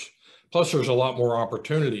coverage. Plus, there's a lot more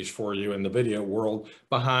opportunities for you in the video world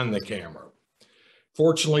behind the camera.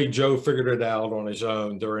 Fortunately, Joe figured it out on his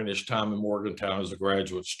own during his time in Morgantown as a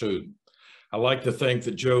graduate student. I like to think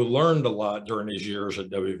that Joe learned a lot during his years at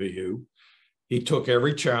WVU. He took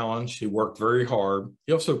every challenge. He worked very hard.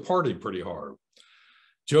 He also partied pretty hard.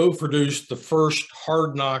 Joe produced the first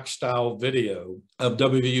Hard Knock style video of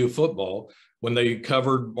WVU football when they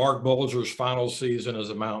covered Mark Bulger's final season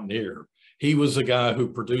as a Mountaineer. He was the guy who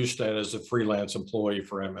produced that as a freelance employee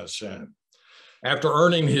for MSN. After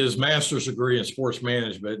earning his master's degree in sports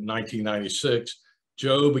management in 1996,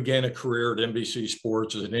 Joe began a career at NBC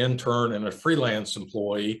Sports as an intern and a freelance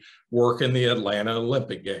employee working the Atlanta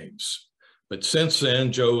Olympic Games. But since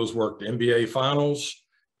then, Joe has worked NBA Finals,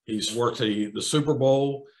 he's worked the Super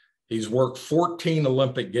Bowl, he's worked 14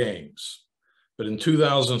 Olympic Games. But in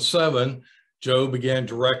 2007, Joe began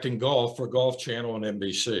directing golf for Golf Channel on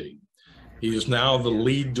NBC. He is now the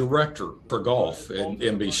lead director for golf in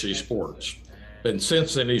NBC Sports. And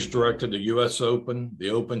since then, he's directed the US Open, the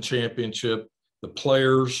Open Championship, the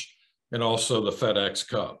Players, and also the FedEx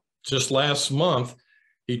Cup. Just last month,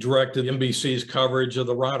 he directed NBC's coverage of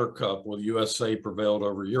the Ryder Cup where the USA prevailed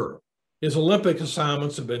over Europe. His Olympic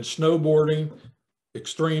assignments have been snowboarding,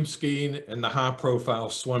 extreme skiing, and the high-profile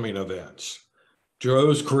swimming events.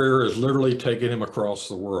 Joe's career has literally taken him across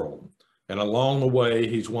the world. And along the way,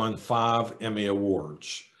 he's won 5 Emmy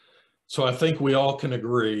Awards. So I think we all can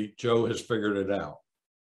agree Joe has figured it out.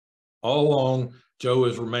 All along, Joe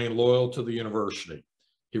has remained loyal to the university.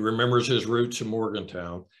 He remembers his roots in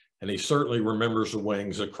Morgantown, and he certainly remembers the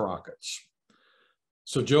wings at Crockett's.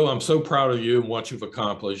 So Joe, I'm so proud of you and what you've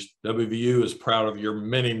accomplished. WVU is proud of your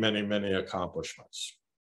many, many, many accomplishments.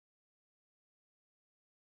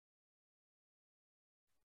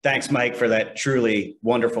 Thanks, Mike, for that truly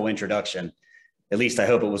wonderful introduction. At least I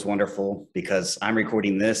hope it was wonderful, because I'm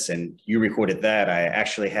recording this and you recorded that. I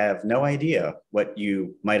actually have no idea what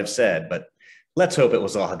you might have said, but let's hope it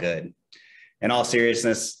was all good. In all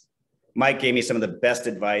seriousness, Mike gave me some of the best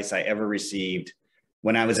advice I ever received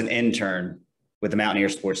when I was an intern with the Mountaineer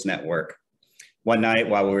Sports Network. One night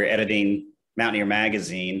while we were editing Mountaineer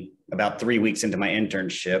Magazine, about 3 weeks into my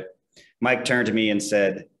internship, Mike turned to me and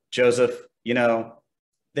said, Joseph, you know,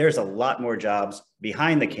 there's a lot more jobs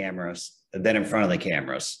behind the cameras than in front of the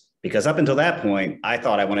cameras. Because up until that point, I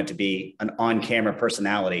thought I wanted to be an on-camera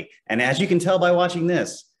personality. And as you can tell by watching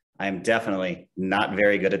this, I'm definitely not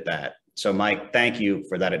very good at that. So Mike, thank you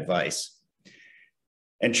for that advice.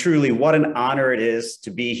 And truly, what an honor it is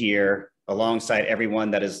to be here alongside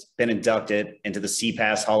everyone that has been inducted into the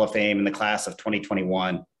CPAS Hall of Fame in the class of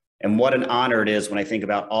 2021. And what an honor it is when I think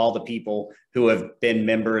about all the people who have been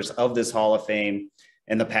members of this Hall of Fame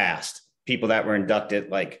in the past, people that were inducted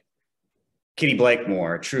like Kitty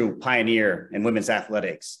Blakemore, a true pioneer in women's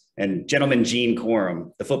athletics, and Gentleman Gene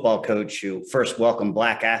Corum, the football coach who first welcomed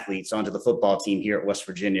Black athletes onto the football team here at West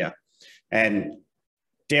Virginia, and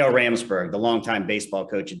Dale Ramsburg, the longtime baseball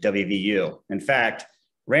coach at WVU. In fact,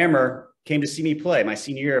 Rammer came to see me play my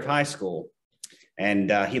senior year of high school,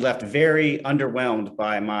 and he left very underwhelmed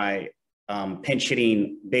by my pinch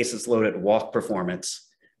hitting, bases loaded walk performance.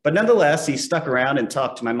 But nonetheless, he stuck around and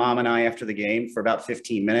talked to my mom and I after the game for about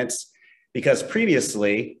 15 minutes, because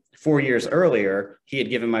previously, 4 years earlier, he had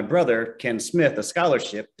given my brother, Ken Smith, a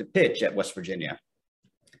scholarship to pitch at West Virginia.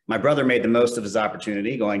 My brother made the most of his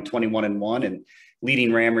opportunity, going 21-1 and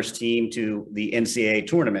leading Rammers team to the NCAA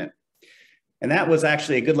tournament. And that was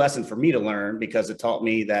actually a good lesson for me to learn because it taught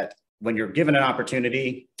me that when you're given an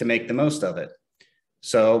opportunity to make the most of it.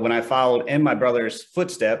 So when I followed in my brother's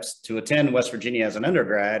footsteps to attend West Virginia as an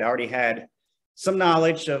undergrad, I already had some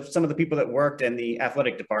knowledge of some of the people that worked in the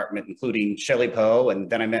athletic department, including Shelley Poe, and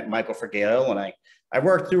then I met Michael Fergale, and I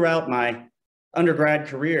worked throughout my undergrad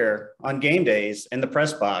career on game days in the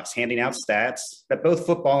press box, handing out stats at both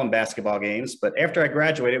football and basketball games. But after I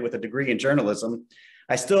graduated with a degree in journalism,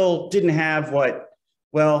 I still didn't have what,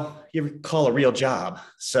 well, you call a real job.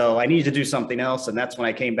 So I needed to do something else. And that's when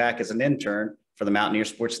I came back as an intern for the Mountaineer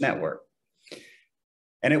Sports Network.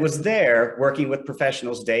 And it was there working with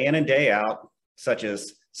professionals day in and day out, such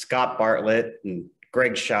as Scott Bartlett and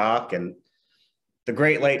Greg Schock and the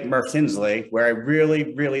great late Murph Tinsley, where I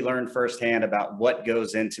really, really learned firsthand about what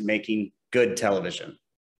goes into making good television.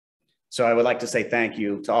 So I would like to say thank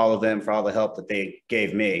you to all of them for all the help that they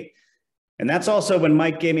gave me. And that's also when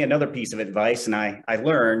Mike gave me another piece of advice, and I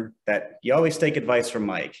learned that you always take advice from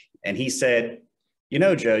Mike. And he said, you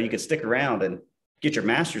know, Joe, you could stick around and get your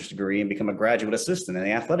master's degree and become a graduate assistant in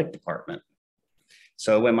the athletic department.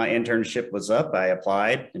 So when my internship was up, I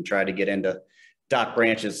applied and tried to get into Doc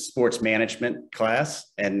Branch's sports management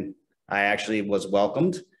class, and I actually was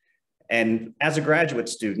welcomed. And as a graduate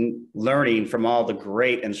student, learning from all the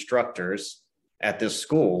great instructors at this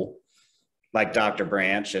school, like Dr.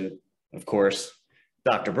 Branch and, of course,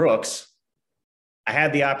 Dr. Brooks, I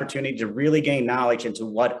had the opportunity to really gain knowledge into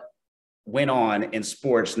what went on in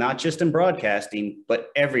sports, not just in broadcasting, but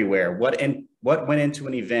everywhere. What went into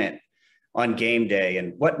an event on game day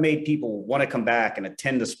and what made people want to come back and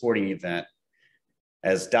attend a sporting event.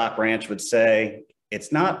 As Doc Branch would say,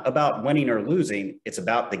 it's not about winning or losing, it's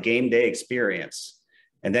about the game day experience.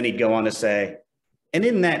 And then he'd go on to say, and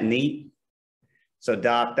isn't that neat? So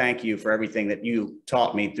Doc, thank you for everything that you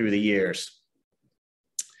taught me through the years.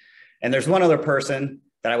 And there's one other person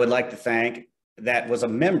that I would like to thank that was a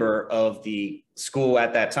member of the school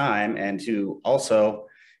at that time and who also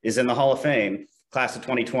is in the Hall of Fame, class of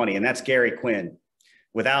 2020, and that's Gary Quinn.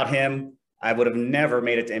 Without him, I would have never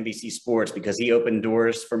made it to NBC Sports because he opened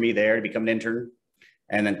doors for me there to become an intern.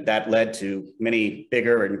 And then that led to many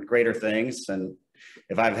bigger and greater things. And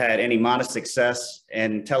if I've had any modest success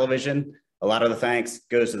in television, a lot of the thanks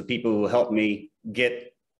goes to the people who helped me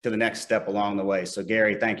get to the next step along the way. So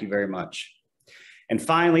Gary, thank you very much. And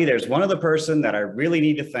finally, there's one other person that I really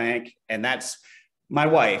need to thank, and that's my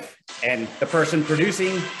wife and the person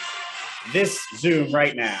producing this Zoom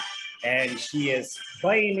right now. And she is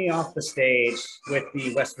playing me off the stage with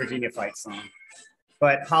the West Virginia fight song.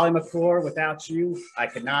 But Holly McClure, without you, I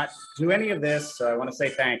could not do any of this. So I want to say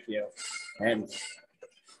thank you. And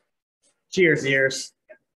cheers, ears.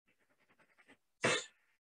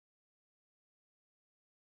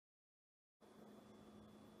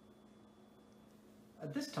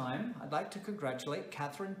 At this time, I'd like to congratulate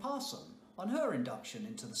Catherine Parson on her induction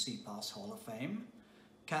into the CPAS Hall of Fame.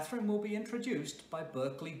 Catherine will be introduced by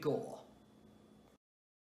Berkeley Gore.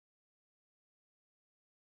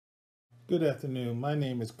 Good afternoon. My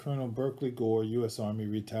name is Colonel Berkeley Gore, U.S. Army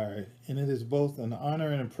retired, and it is both an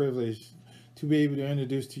honor and a privilege to be able to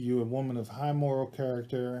introduce to you a woman of high moral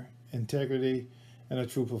character, integrity, and a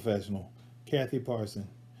true professional, Cathie Parson.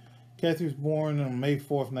 Cathie was born on May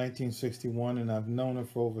 4th, 1961, and I've known her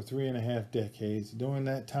for over 3.5 decades. During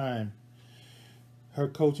that time, her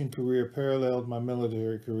coaching career paralleled my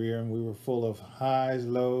military career, and we were full of highs,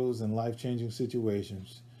 lows, and life-changing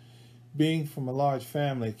situations. Being from a large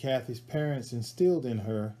family, Cathie's parents instilled in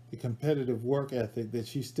her the competitive work ethic that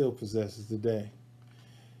she still possesses today.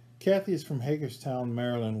 Cathie is from Hagerstown,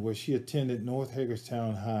 Maryland, where she attended North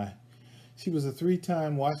Hagerstown High. She was a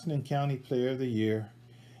 3-time Washington County Player of the Year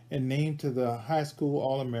and named to the high school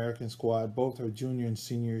All-American squad both her junior and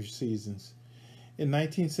senior seasons. In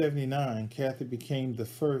 1979, Cathie became the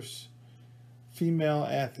first female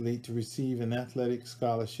athlete to receive an athletic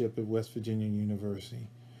scholarship at West Virginia University.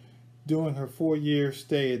 During her 4-year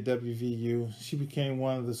stay at WVU, she became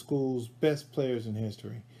one of the school's best players in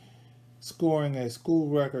history, scoring a school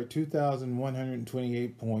record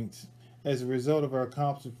 2,128 points. As a result of her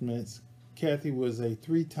accomplishments, Cathie was a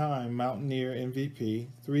 3-time Mountaineer MVP,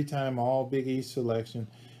 3-time All-Big East selection.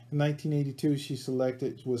 In 1982, she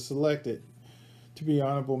was selected to be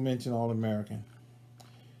Honorable Mention All-American.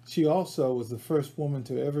 She also was the first woman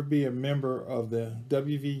to ever be a member of the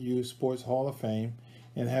WVU Sports Hall of Fame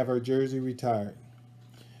and have her jersey retired.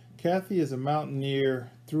 Cathie is a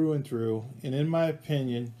Mountaineer through and through, and in my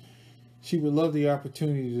opinion, she would love the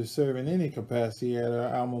opportunity to serve in any capacity at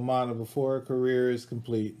her alma mater before her career is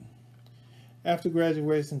complete. After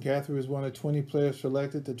graduation, Cathie was one of 20 players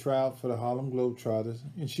selected to try out for the Harlem Globetrotters,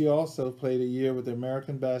 and she also played a year with the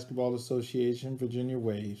American Basketball Association Virginia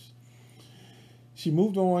Waves. She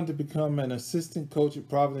moved on to become an assistant coach at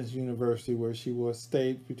Providence University, where she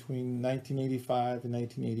stayed between 1985 and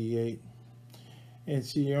 1988. And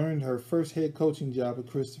she earned her first head coaching job at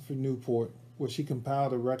Christopher Newport, where she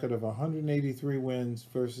compiled a record of 183 wins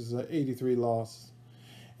versus 83 losses.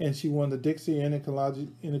 And she won the Dixie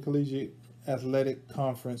Intercollegiate Athletic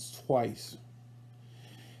Conference twice.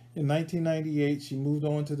 In 1998, she moved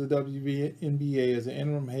on to the WNBA as an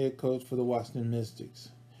interim head coach for the Washington Mystics.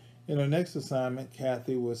 In her next assignment,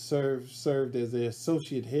 Cathie was served as the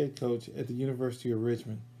associate head coach at the University of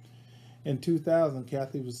Richmond. In 2000,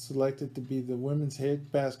 Cathie was selected to be the women's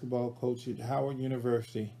head basketball coach at Howard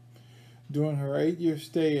University. During her 8-year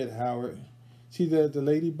stay at Howard, she led the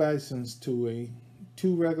Lady Bisons to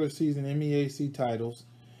 2 regular season MEAC titles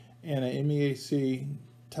and an MEAC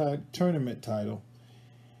tournament title,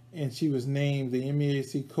 and she was named the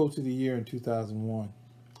MEAC Coach of the Year in 2001.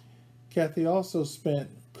 Cathie also spent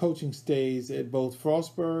coaching stays at both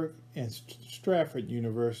Frostburg and Stratford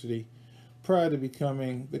University prior to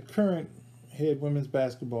becoming the current head women's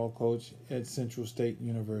basketball coach at Central State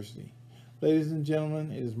University. Ladies and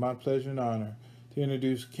gentlemen, it is my pleasure and honor to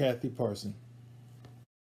introduce Cathie Parson.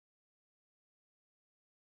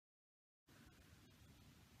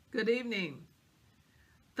 Good evening.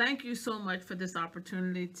 Thank you so much for this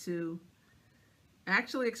opportunity to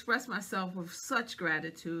actually express myself with such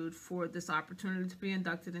gratitude for this opportunity to be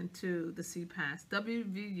inducted into the CPAS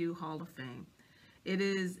WVU Hall of Fame. It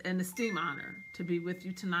is an esteemed honor to be with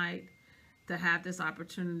you tonight, to have this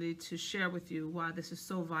opportunity to share with you why this is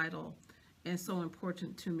so vital and so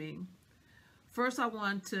important to me. First, I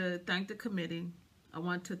want to thank the committee. I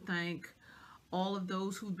want to thank all of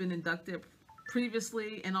those who've been inducted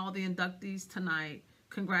previously and all the inductees tonight.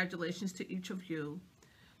 Congratulations to each of you.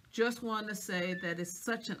 Just want to say that it's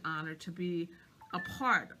such an honor to be a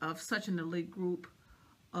part of such an elite group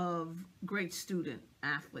of great student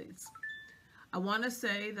athletes. I want to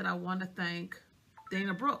say that I want to thank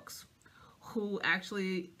Dana Brooks, who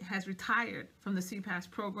actually has retired from the CPAS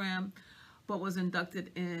program, but was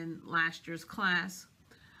inducted in last year's class.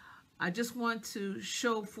 I just want to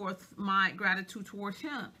show forth my gratitude toward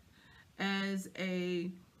him as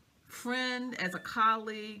a friend, as a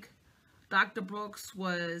colleague. Dr. Brooks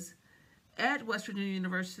was at West Virginia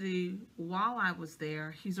University while I was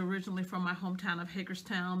there. He's originally from my hometown of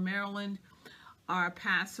Hagerstown, Maryland. Our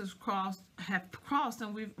paths have crossed,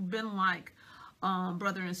 and we've been like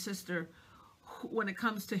brother and sister when it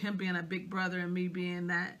comes to him being a big brother and me being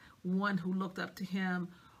that one who looked up to him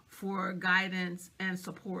for guidance and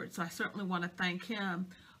support. So I certainly want to thank him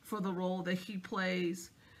for the role that he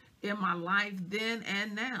plays in my life then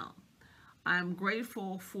and now. I'm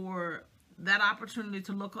grateful for that opportunity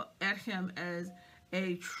to look at him as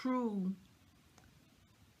a true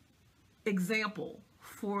example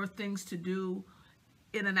for things to do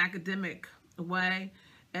in an academic way.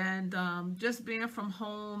 And just being from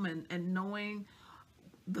home and knowing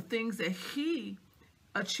the things that he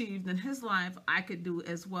achieved in his life, I could do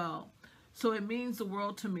as well. So it means the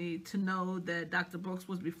world to me to know that Dr. Brooks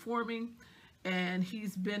was before me and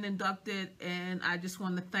he's been inducted. And I just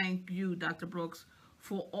want to thank you, Dr. Brooks,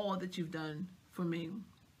 for all that you've done for me.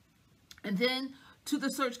 And then to the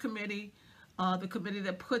search committee, the committee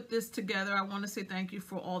that put this together, I want to say thank you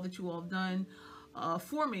for all that you all have done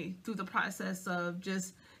for me through the process of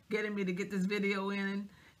just getting me to get this video in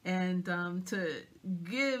and to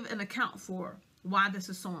give an account for why this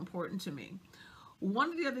is so important to me. One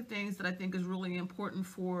of the other things that I think is really important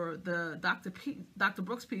for the Dr.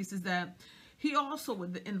 Brooks piece is that he also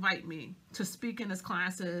would invite me to speak in his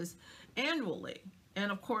classes annually.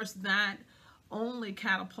 And of course, that only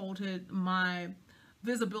catapulted my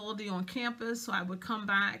visibility on campus. So I would come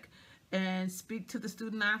back and speak to the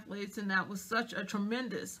student athletes, and that was such a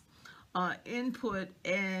tremendous input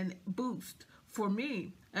and boost for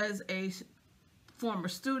me as a former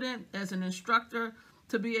student, as an instructor,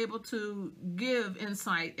 to be able to give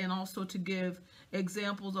insight and also to give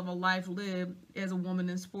examples of a life lived as a woman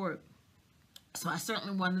in sport. So I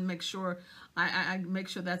certainly wanted to make sure I make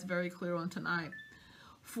sure that's very clear on tonight.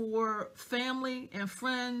 For family and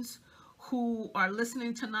friends who are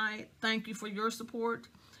listening tonight, thank you for your support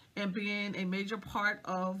and being a major part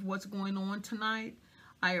of what's going on tonight.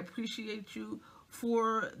 I appreciate you.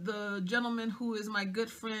 For the gentleman who is my good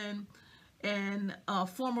friend and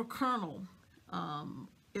former colonel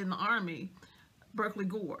in the Army, Berkeley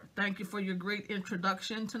Gore, thank you for your great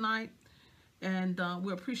introduction tonight. And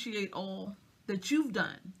we appreciate all that you've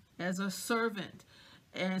done as a servant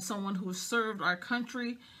and someone who served our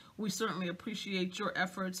country. We certainly appreciate your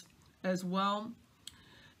efforts as well.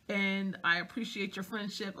 And I appreciate your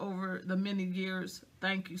friendship over the many years.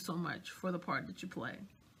 Thank you so much for the part that you play.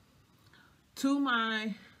 To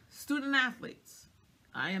my student athletes,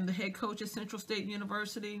 I am the head coach at Central State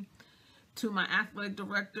University. To my athletic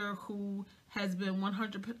director, who has been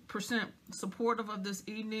 100% supportive of this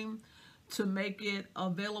evening to make it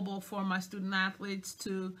available for my student athletes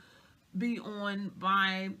to be on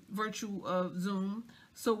by virtue of Zoom.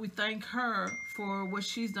 So we thank her for what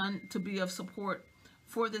she's done to be of support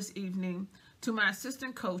for this evening. To my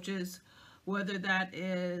assistant coaches, whether that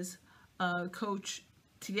is Coach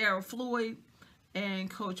Tiara Floyd and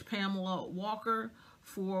Coach Pamela Walker,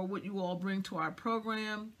 for what you all bring to our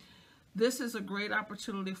program. This is a great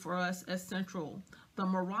opportunity for us at Central. The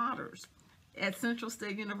Marauders at Central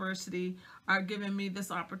State University are giving me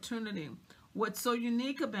this opportunity. What's so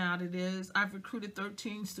unique about it is I've recruited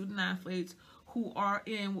 13 student athletes who are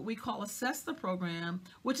in what we call a CESTA program,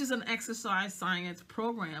 which is an exercise science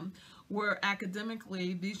program where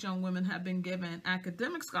academically these young women have been given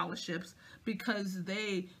academic scholarships because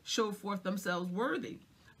they show forth themselves worthy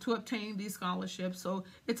to obtain these scholarships. So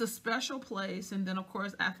it's a special place. And then of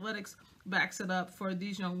course athletics backs it up for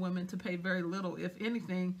these young women to pay very little, if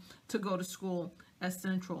anything, to go to school at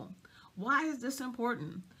Central. Why is this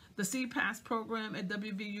important? The CPAS program at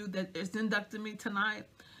WVU that is inducting me tonight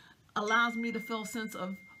allows me to feel a sense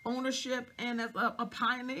of ownership and as a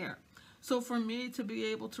pioneer. So for me to be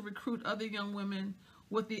able to recruit other young women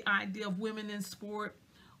with the idea of women in sport,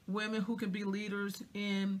 women who can be leaders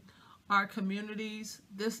in our communities,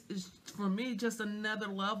 this is for me just another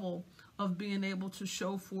level of being able to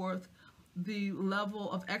show forth the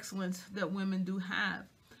level of excellence that women do have.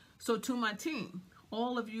 So to my team,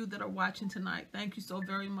 all of you that are watching tonight, thank you so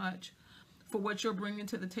very much for what you're bringing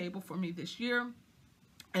to the table for me this year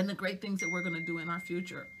and the great things that we're going to do in our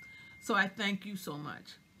future. So I thank you so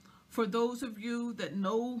much. For those of you that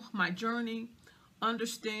know my journey,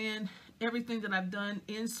 understand everything that I've done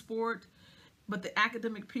in sport, but the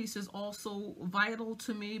academic piece is also vital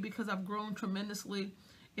to me because I've grown tremendously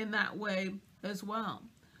in that way as well.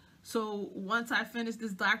 So once I finished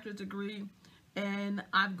this doctorate degree and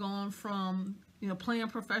I've gone from playing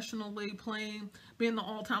professionally, being the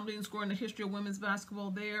all-time leading scorer in the history of women's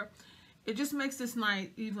basketball there, it just makes this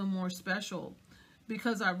night even more special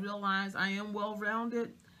because I realize I am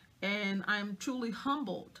well-rounded and I'm truly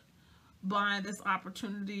humbled by this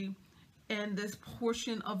opportunity and this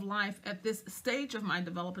portion of life at this stage of my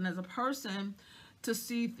development as a person to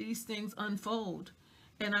see these things unfold.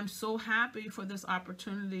 And I'm so happy for this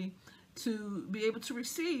opportunity to be able to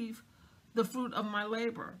receive the fruit of my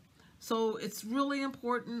labor. So it's really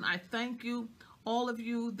important. I thank you, all of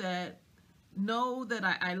you that know that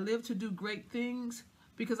I live to do great things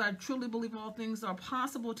because I truly believe all things are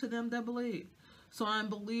possible to them that believe. So I'm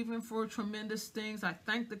believing for tremendous things. I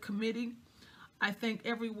thank the committee. I thank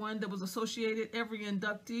everyone that was associated, every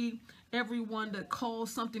inductee, everyone that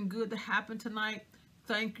caused something good to happen tonight.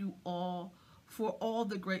 Thank you all for all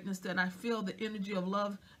the greatness that I feel, the energy of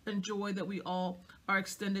love and joy that we all are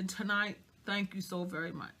extending tonight. Thank you so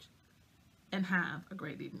very much. And have a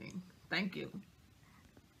great evening. Thank you.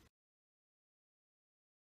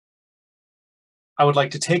 I would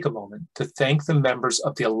like to take a moment to thank the members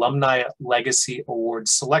of the Alumni Legacy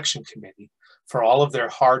Awards Selection Committee for all of their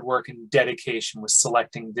hard work and dedication with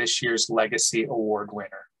selecting this year's Legacy Award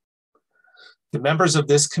winner. The members of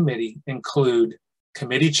this committee include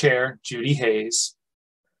Committee Chair Judy Hayes,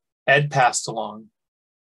 Ed Pastalong,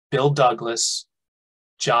 Bill Douglas,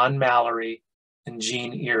 John Mallory, and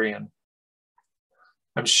Jean Irian.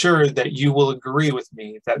 I'm sure that you will agree with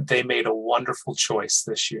me that they made a wonderful choice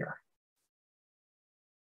this year.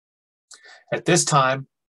 At this time,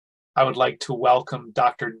 I would like to welcome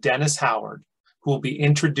Dr. Dennis Howard, who will be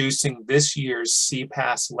introducing this year's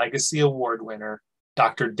CPAS Legacy Award winner,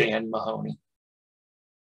 Dr. Dan Mahony.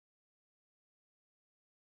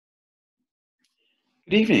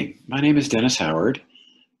 Good evening. My name is Dennis Howard.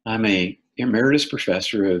 I'm an emeritus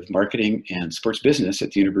professor of marketing and sports business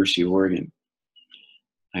at the University of Oregon.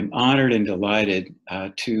 I'm honored and delighted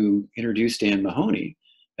to introduce Dan Mahony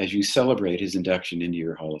as you celebrate his induction into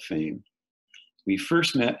your Hall of Fame. We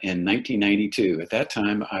first met in 1992. At that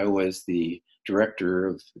time, I was the director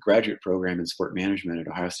of the graduate program in sport management at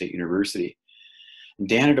Ohio State University. And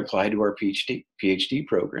Dan had applied to our PhD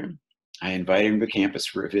program. I invited him to campus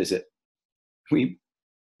for a visit. We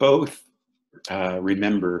both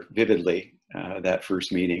remember vividly that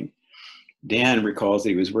first meeting. Dan recalls that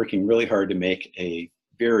he was working really hard to make a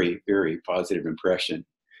very, very positive impression.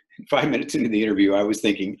 5 minutes into the interview, I was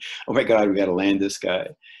thinking, oh my God, we got to land this guy.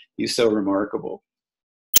 He's so remarkable.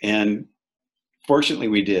 And fortunately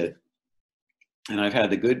we did. And I've had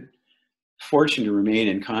the good fortune to remain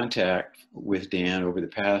in contact with Dan over the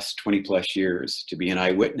past 20 plus years to be an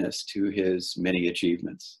eyewitness to his many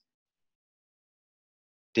achievements.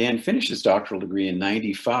 Dan finished his doctoral degree in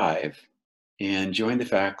 '95 and joined the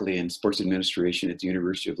faculty in sports administration at the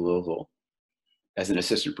University of Louisville as an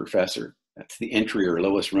assistant professor. That's the entry or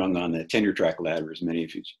lowest rung on the tenure track ladder, as many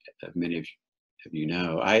of you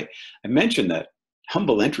know. I mentioned that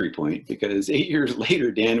humble entry point because 8 years later,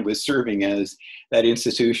 Dan was serving as that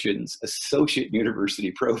institution's associate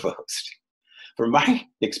university provost. From my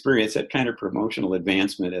experience, that kind of promotional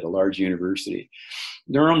advancement at a large university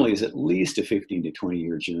normally is at least a 15 to 20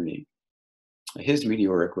 year journey. His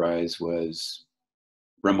meteoric rise was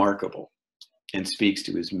remarkable and speaks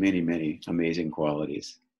to his many, many amazing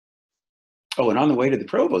qualities. Oh, and on the way to the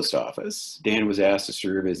provost office, Dan was asked to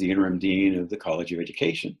serve as the interim dean of the College of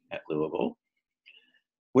Education at Louisville,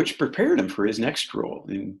 which prepared him for his next role.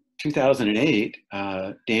 In 2008,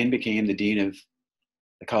 Dan became the dean of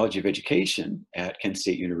the College of Education at Kent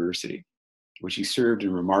State University, which he served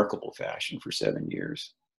in remarkable fashion for 7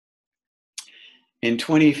 years. In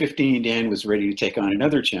 2015, Dan was ready to take on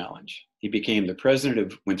another challenge. He became the president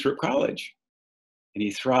of Winthrop College, and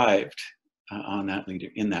he thrived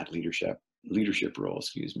in that leadership role,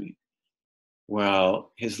 excuse me.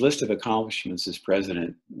 While his list of accomplishments as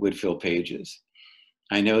president would fill pages,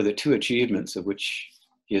 I know that two achievements of which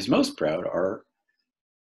he is most proud are: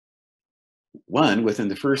 one, within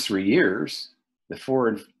the first 3 years, the 4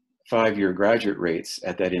 and 5 year graduate rates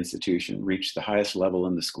at that institution reached the highest level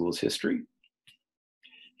in the school's history.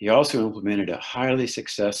 He also implemented a highly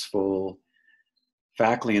successful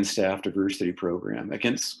faculty and staff diversity program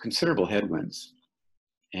against considerable headwinds.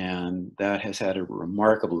 And that has had a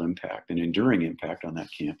remarkable impact, an enduring impact on that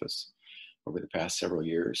campus over the past several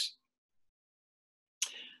years.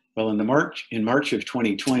 Well, in March of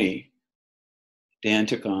 2020, Dan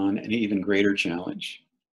took on an even greater challenge.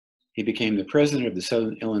 He became the president of the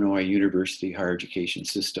Southern Illinois University Higher Education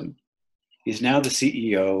System. He's now the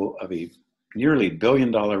CEO of a nearly $1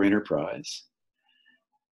 billion enterprise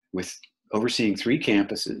with overseeing 3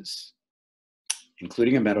 campuses,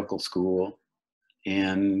 including a medical school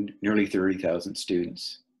and nearly 30,000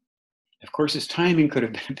 students. Of course, his timing could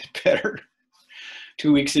have been a bit better.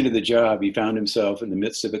 2 weeks into the job, he found himself in the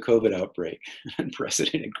midst of a COVID outbreak, an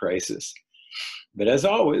unprecedented crisis. But as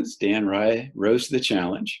always, Dan rose to the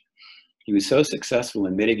challenge. He was so successful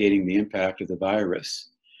in mitigating the impact of the virus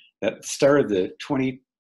that at the start of the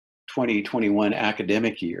 2020-21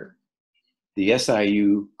 academic year, the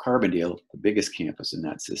SIU Carbondale, the biggest campus in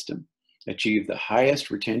that system, achieved the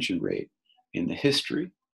highest retention rate in the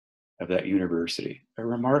history of that university. A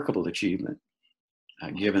remarkable achievement,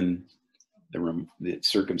 given the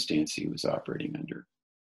circumstance he was operating under.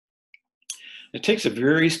 It takes a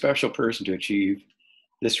very special person to achieve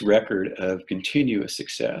this record of continuous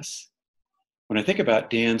success. When I think about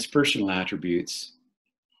Dan's personal attributes,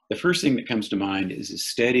 the first thing that comes to mind is his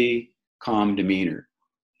steady, calm demeanor.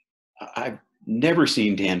 I've never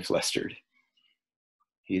seen Dan flustered.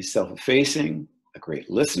 He's self-effacing, a great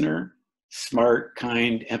listener, smart,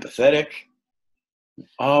 kind, empathetic,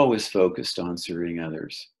 always focused on serving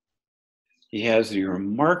others. He has the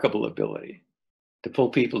remarkable ability to pull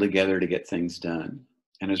people together to get things done.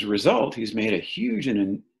 And as a result, he's made a huge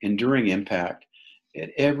and enduring impact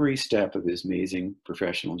at every step of his amazing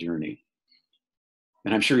professional journey.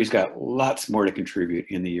 And I'm sure he's got lots more to contribute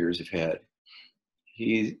in the years ahead.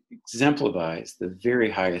 He exemplifies the very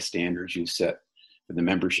highest standards you've set for the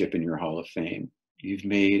membership in your Hall of Fame. You've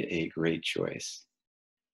made a great choice.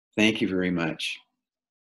 Thank you very much.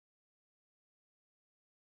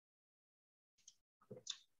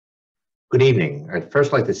 Good evening. I'd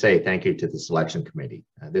first like to say thank you to the selection committee.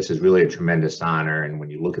 This is really a tremendous honor, and when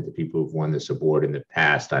you look at the people who've won this award in the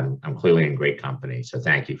past, I'm clearly in great company, so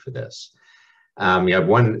thank you for this. I've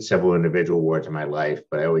won several individual awards in my life,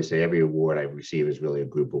 but I always say every award I receive is really a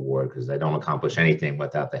group award because I don't accomplish anything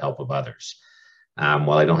without the help of others.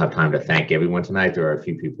 While I don't have time to thank everyone tonight, there are a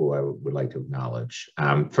few people I would like to acknowledge.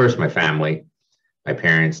 First, my family. My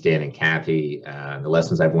parents, Dan and Cathie, the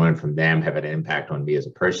lessons I've learned from them have had an impact on me as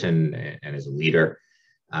a person and as a leader,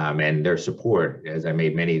 and their support as I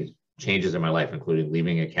made many changes in my life, including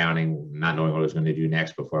leaving accounting, not knowing what I was going to do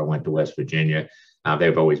next before I went to West Virginia.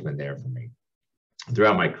 They've always been there for me.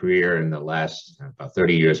 Throughout my career in the last about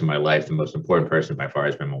 30 years of my life, the most important person by far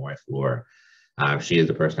has been my wife, Laura. She is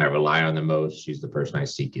the person I rely on the most. She's the person I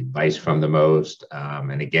seek advice from the most,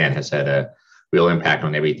 and again, has had a real impact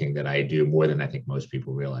on everything that I do, more than I think most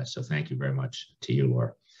people realize. So thank you very much to you,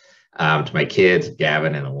 Laura. To my kids,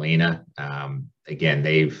 Gavin and Elena, again,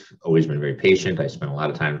 they've always been very patient. I spent a lot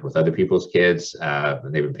of time with other people's kids,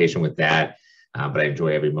 and they've been patient with that. But I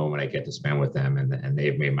enjoy every moment I get to spend with them, and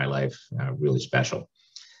they've made my life really special.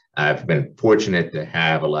 I've been fortunate to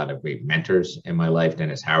have a lot of great mentors in my life.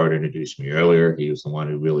 Dennis Howard introduced me earlier. He was the one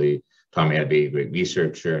who really taught me how to be a great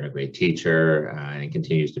researcher and a great teacher, and he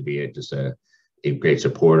continues to be just a great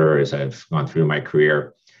supporter as I've gone through my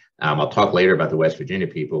career. I'll talk later about the West Virginia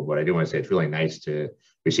people, but I do want to say it's really nice to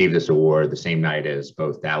receive this award the same night as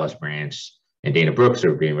both Dallas Branch and Dana Brooks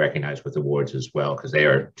are being recognized with awards as well, because they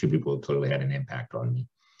are two people who clearly had an impact on me.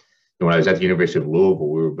 And when I was at the University of Louisville,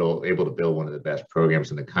 we were able to build one of the best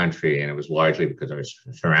programs in the country, and it was largely because I was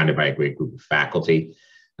surrounded by a great group of faculty.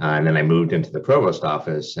 And then I moved into the provost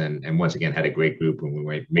office and once again had a great group, and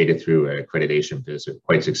we made it through an accreditation visit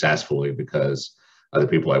quite successfully because of the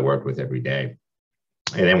people I worked with every day.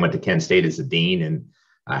 I then went to Kent State as a dean, and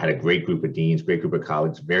I had a great group of deans, great group of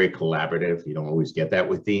colleagues, very collaborative. You don't always get that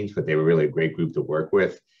with deans, but they were really a great group to work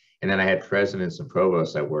with. And then I had presidents and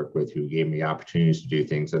provosts I worked with who gave me opportunities to do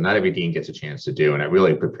things that not every dean gets a chance to do. And it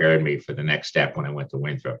really prepared me for the next step when I went to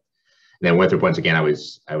Winthrop. And then Winthrop, once again, I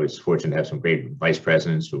was fortunate to have some great vice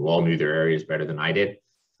presidents who all knew their areas better than I did.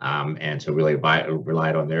 And so really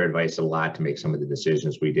relied on their advice a lot to make some of the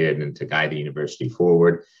decisions we did and to guide the university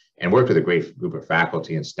forward. And worked with a great group of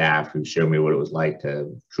faculty and staff who showed me what it was like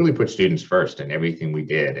to truly put students first in everything we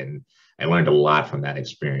did. And I learned a lot from that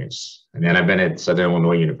experience. And then I've been at Southern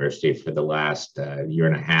Illinois University for the last year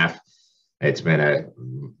and a half. It's been a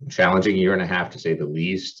challenging year and a half, to say the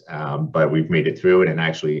least, but we've made it through it and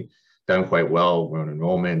actually done quite well. We're on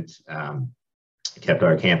enrollment, kept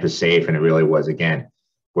our campus safe, and it really was, again,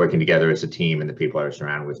 working together as a team, and the people I was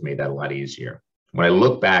surrounded with made that a lot easier. When I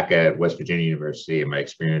look back at West Virginia University and my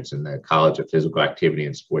experience in the College of Physical Activity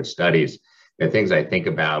and Sports Studies, the things I think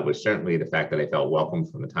about was certainly the fact that I felt welcome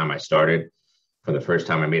from the time I started. From the first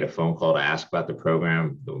time I made a phone call to ask about the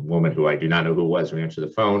program, the woman who I do not know who was who answered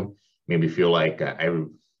the phone made me feel like I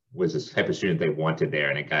was this type of student they wanted there,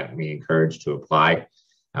 and it got me encouraged to apply.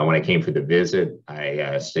 When I came for the visit,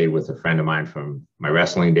 I stayed with a friend of mine from my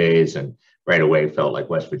wrestling days, and right away felt like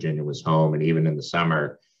West Virginia was home. And even in the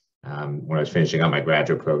summer, when I was finishing up my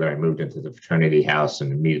graduate program, I moved into the fraternity house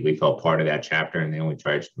and immediately felt part of that chapter. And they only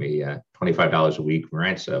charged me $25 a week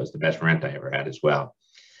rent. So that was the best rent I ever had as well.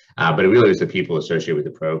 But it really was the people associated with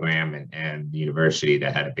the program and the university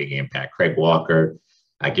that had a big impact. Craig Walker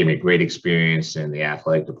gave me a great experience in the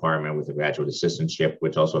athletic department with a graduate assistantship,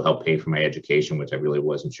 which also helped pay for my education, which I really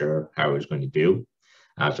wasn't sure how I was going to do.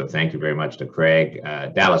 So thank you very much to Craig.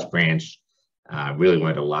 Dallas Branch. Really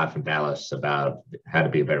learned a lot from Dallas about how to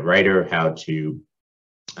be a better writer, how to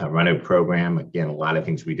run a program. Again, a lot of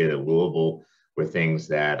things we did at Louisville were things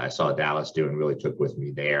that I saw Dallas do and really took with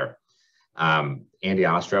me there. Andy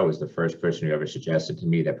Ostrow was the first person who ever suggested to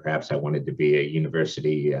me that perhaps I wanted to be a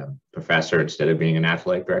university professor instead of being an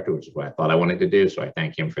athletic director, which is what I thought I wanted to do. So I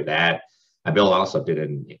thank him for that. Bill also did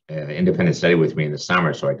an independent study with me in the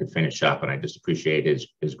summer so I could finish up, and I just appreciate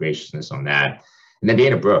his graciousness on that. And then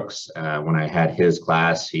Dana Brooks, when I had his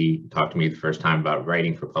class, he talked to me the first time about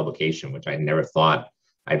writing for publication, which I never thought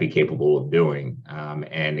I'd be capable of doing.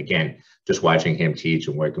 And again, just watching him teach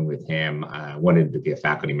and working with him, I wanted to be a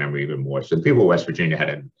faculty member even more. So the people of West Virginia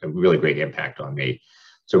had a really great impact on me.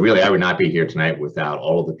 So really, I would not be here tonight without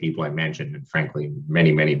all of the people I mentioned, and frankly,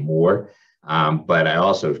 many, many more. But I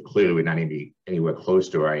also clearly would not even be anywhere close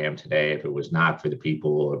to where I am today if it was not for the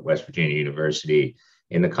people at West Virginia University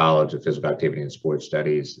in the College of Physical Activity and Sports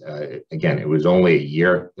Studies. Again, it was only a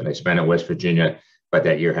year that I spent at West Virginia, but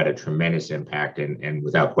that year had a tremendous impact and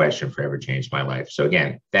without question forever changed my life. So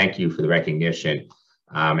again, thank you for the recognition,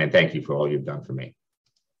 and thank you for all you've done for me.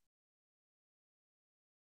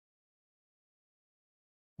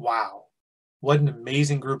 Wow, what an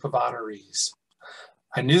amazing group of honorees.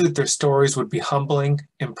 I knew that their stories would be humbling,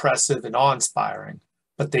 impressive, and awe-inspiring,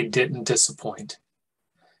 but they didn't disappoint.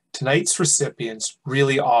 Tonight's recipients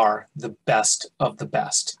really are the best of the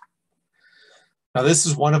best. Now, this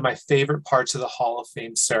is one of my favorite parts of the Hall of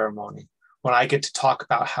Fame ceremony, when I get to talk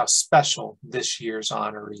about how special this year's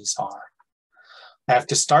honorees are. I have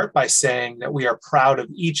to start by saying that we are proud of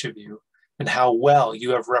each of you and how well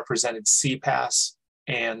you have represented CPAS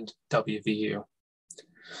and WVU.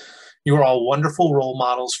 You are all wonderful role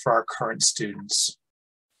models for our current students.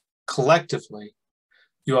 Collectively,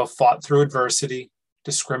 you have fought through adversity,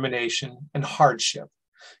 discrimination, and hardship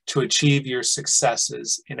to achieve your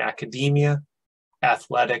successes in academia,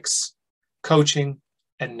 athletics, coaching,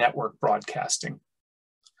 and network broadcasting.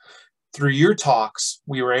 Through your talks,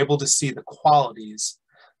 we were able to see the qualities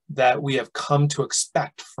that we have come to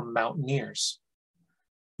expect from mountaineers.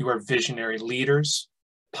 You are visionary leaders,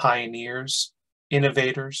 pioneers,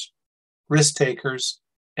 innovators, risk takers,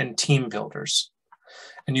 and team builders.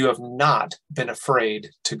 And you have not been afraid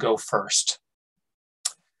to go first.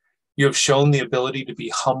 You have shown the ability to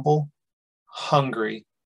be humble, hungry,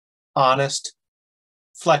 honest,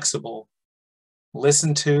 flexible,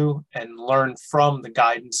 listen to and learn from the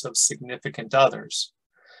guidance of significant others,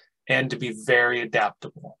 and to be very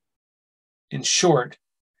adaptable. In short,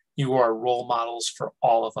 you are role models for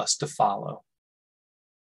all of us to follow.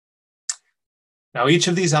 Now, each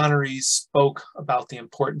of these honorees spoke about the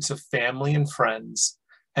importance of family and friends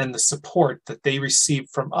and the support that they receive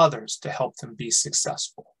from others to help them be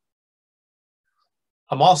successful.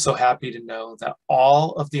 I'm also happy to know that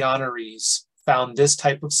all of the honorees found this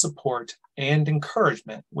type of support and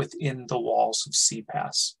encouragement within the walls of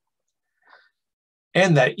CPAS.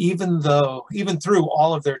 And that even through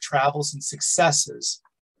all of their travels and successes,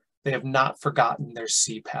 they have not forgotten their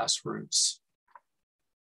CPAS roots.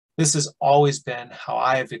 This has always been how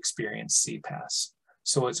I have experienced CPAS,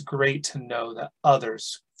 so it's great to know that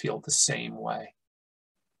others feel the same way.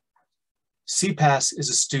 CPAS is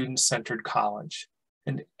a student-centered college,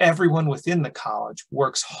 and everyone within the college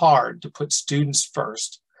works hard to put students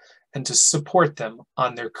first and to support them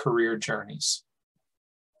on their career journeys.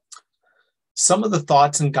 Some of the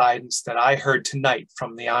thoughts and guidance that I heard tonight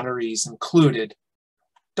from the honorees included: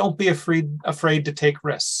 don't be afraid to take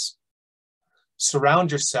risks.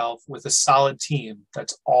 Surround yourself with a solid team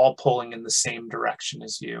that's all pulling in the same direction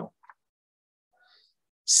as you.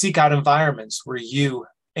 Seek out environments where you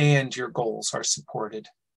and your goals are supported.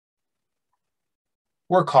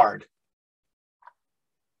 Work hard.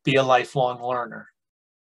 Be a lifelong learner.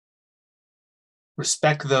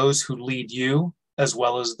 Respect those who lead you as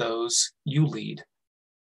well as those you lead.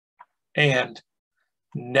 And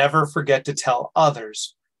never forget to tell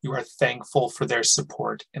others you are thankful for their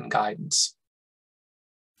support and guidance.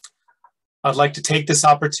 I'd like to take this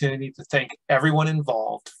opportunity to thank everyone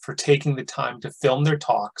involved for taking the time to film their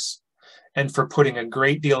talks and for putting a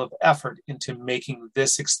great deal of effort into making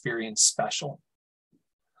this experience special.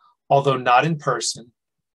 Although not in person,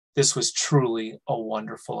 this was truly a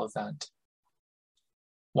wonderful event.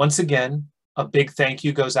 Once again, a big thank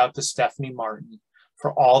you goes out to Stephanie Martin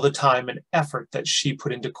for all the time and effort that she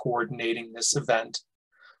put into coordinating this event,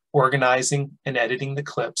 organizing and editing the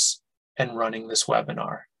clips, and running this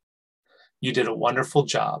webinar. You did a wonderful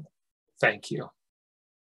job. Thank you.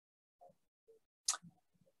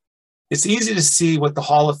 It's easy to see what the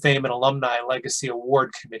Hall of Fame and Alumni Legacy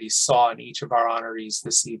Award Committee saw in each of our honorees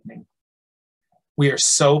this evening. We are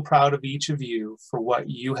so proud of each of you for what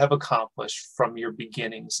you have accomplished from your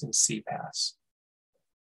beginnings in CPAS.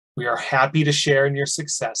 We are happy to share in your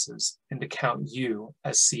successes and to count you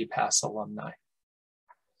as CPAS alumni.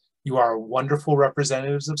 You are wonderful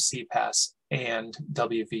representatives of CPAS and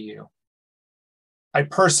WVU. I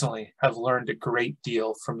personally have learned a great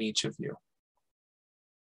deal from each of you.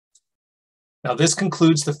 Now, this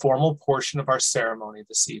concludes the formal portion of our ceremony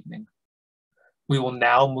this evening. We will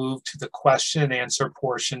now move to the question and answer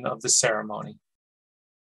portion of the ceremony.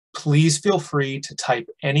 Please feel free to type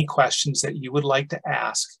any questions that you would like to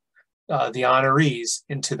ask the honorees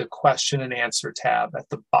into the question and answer tab at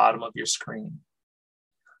the bottom of your screen.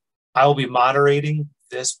 I will be moderating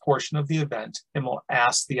this portion of the event and will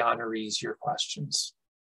ask the honorees your questions.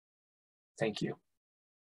 Thank you.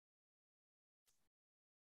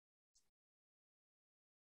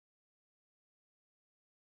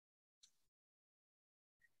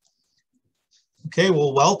 Okay,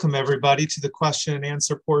 well, welcome everybody to the question and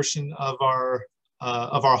answer portion of our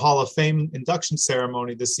Hall of Fame induction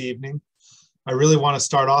ceremony this evening. I really want to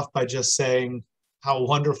start off by just saying how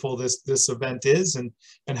wonderful this event is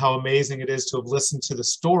and how amazing it is to have listened to the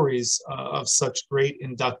stories of such great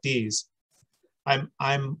inductees.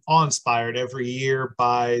 I'm awe-inspired every year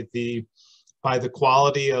by the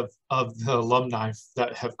quality of the alumni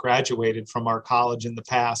that have graduated from our college in the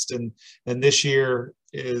past, and this year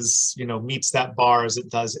is, meets that bar as it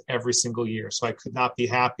does every single year. So I could not be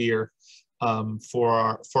happier for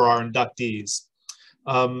our inductees.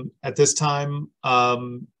 At this time,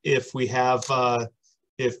 if we have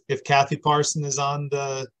if Cathie Parson is on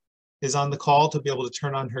the call, to be able to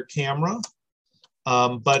turn on her camera.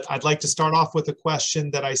 But I'd like to start off with a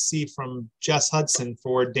question that I see from Jess Hudson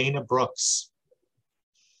for Dana Brooks.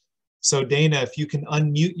 So Dana, if you can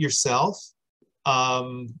unmute yourself.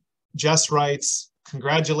 Jess writes,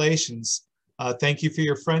 "Congratulations. Thank you for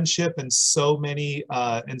your friendship and so many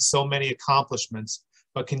accomplishments.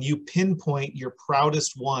 but can you pinpoint your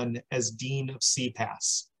proudest one as Dean of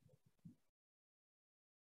CPAS?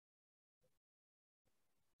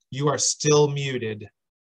 You are still muted.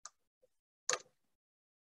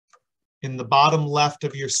 In the bottom left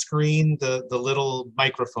of your screen, the little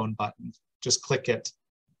microphone button, just click it.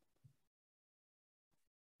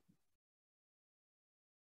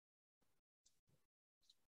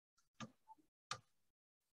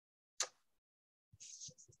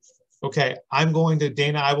 Okay, I'm going to,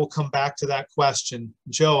 Dana, I will come back to that question.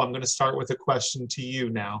 Joe, I'm going to start with a question to you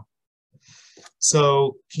now.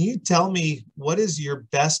 So can you tell me, what is your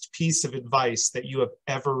best piece of advice that you have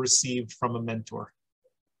ever received from a mentor?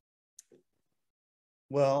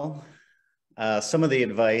 Well, some of the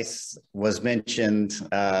advice was mentioned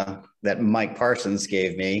that Mike Parsons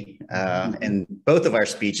gave me. In both of our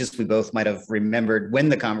speeches, we both might have remembered when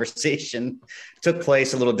the conversation took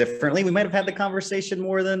place a little differently. We might have had the conversation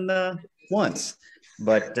more than once,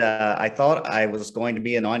 but I thought I was going to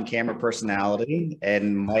be an on-camera personality,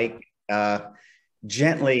 and Mike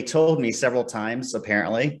gently told me several times,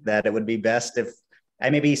 apparently, that it would be best if I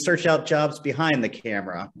maybe search out jobs behind the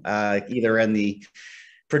camera, either in the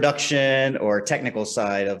production or technical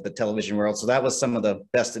side of the television world. So that was some of the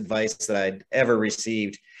best advice that I'd ever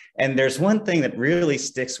received. And there's one thing that really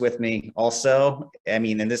sticks with me also. I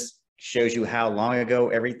mean, and this shows you how long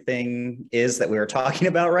ago everything is that we are talking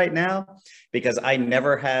about right now, because I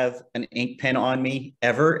never have an ink pen on me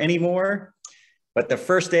ever anymore. But the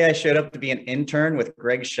first day I showed up to be an intern with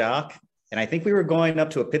Greg Schock, and I think we were going up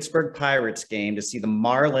to a Pittsburgh Pirates game to see the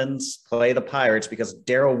Marlins play the Pirates because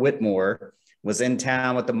Darryl Whitmore was in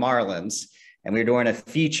town with the Marlins, and we were doing a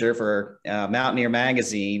feature for Mountaineer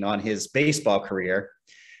magazine on his baseball career.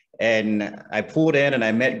 And I pulled in and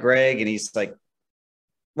I met Greg, and he's like,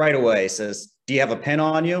 right away says, "Do you have a pen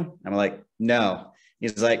on you?" I'm like, "No."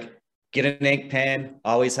 He's like, "Get an ink pen,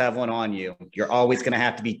 always have one on you. You're always going to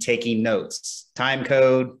have to be taking notes. Time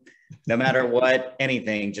code, no matter what,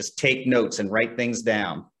 anything, just take notes and write things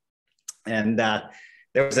down." And there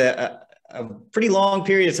was a pretty long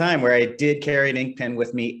period of time where I did carry an ink pen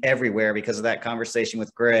with me everywhere because of that conversation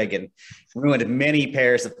with Greg, and ruined many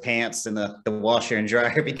pairs of pants in the washer and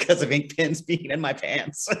dryer because of ink pens being in my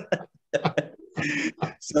pants.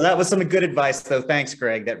 So that was some good advice, though. Thanks,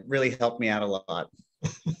 Greg. That really helped me out a lot.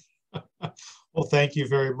 Well, thank you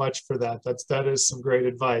very much for that. That is some great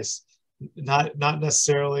advice. Not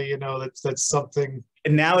necessarily, you know, that's something.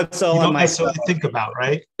 And now it's all you on don't my necessarily phone. think about,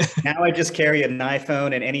 right? Now I just carry an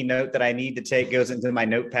iPhone, and any note that I need to take goes into my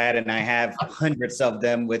notepad, and I have hundreds of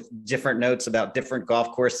them with different notes about different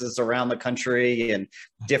golf courses around the country and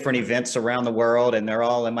different events around the world, and they're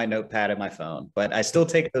all in my notepad and my phone. But I still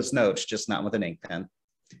take those notes, just not with an ink pen.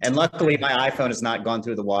 And luckily, my iPhone has not gone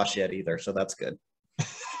through the wash yet either, so that's good.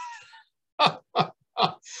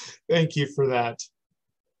 Thank you for that.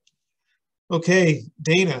 Okay,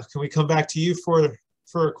 Dana, can we come back to you for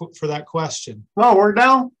that question? Oh, we're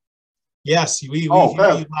down? Yes, we hear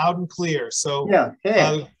you loud and clear. So yeah,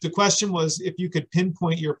 hey. The question was if you could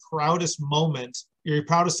pinpoint your proudest moment, your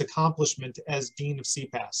proudest accomplishment as Dean of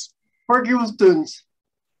CPAS. Working with students,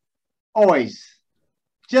 always.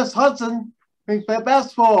 Jess Hudson, we played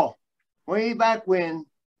basketball way back when.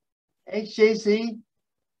 HJC,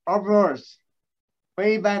 Robert Norris,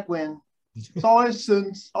 way back when. It's always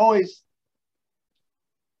students, always.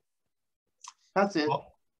 That's it. Well,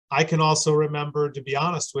 I can also remember, to be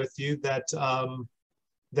honest with you, that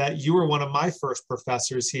that you were one of my first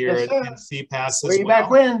professors here in CPAS as well. Way back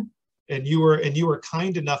when. And you were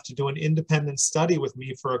kind enough to do an independent study with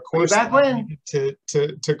me for a course back that I when. needed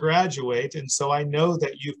to graduate. And so I know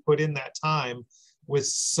that you've put in that time with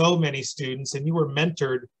so many students, and you were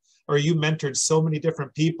mentored, or you mentored so many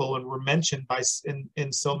different people, and were mentioned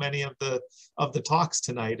in so many of the talks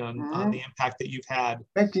tonight on the impact that you've had.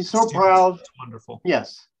 Makes me so proud. It's wonderful.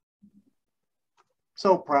 Yes.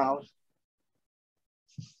 So proud.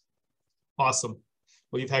 Awesome.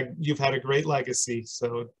 Well, you've had a great legacy,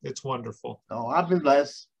 so it's wonderful. Oh, I've been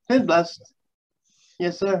blessed. Been blessed.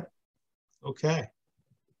 Yes, sir. Okay.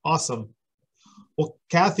 Awesome. Well,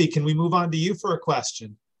 Cathie, can we move on to you for a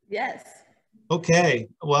question? Yes. Okay.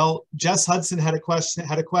 Well, Jess Hudson had a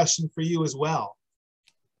question for you as well.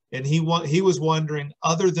 And he was wondering,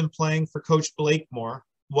 other than playing for Coach Blakemore,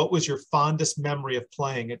 what was your fondest memory of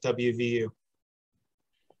playing at WVU?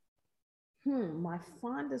 My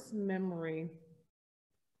fondest memory.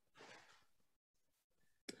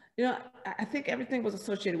 You know, I think everything was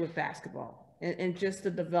associated with basketball and just the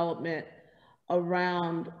development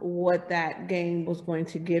around what that game was going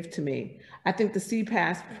to give to me. I think the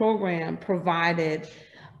CPAS program provided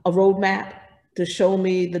a roadmap to show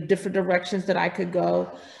me the different directions that I could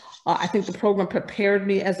go. I think the program prepared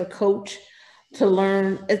me as a coach to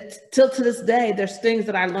learn. Till to this day, there's things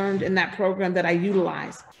that I learned in that program that I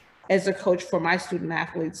utilize as a coach for my student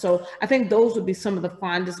athletes. So I think those would be some of the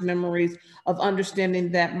fondest memories of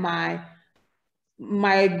understanding that my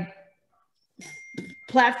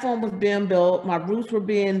platform was being built, my roots were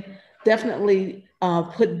being definitely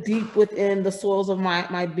put deep within the soils of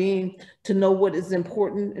my being to know what is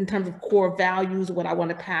important in terms of core values, what I want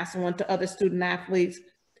to pass on to other student athletes.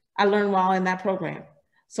 I learned while in that program.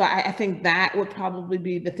 So I think that would probably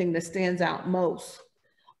be the thing that stands out most.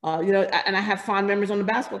 You know, and I have fond memories on the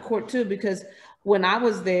basketball court too, because when I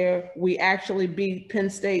was there, we actually beat Penn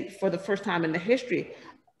State for the first time in the history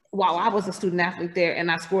while I was a student athlete there,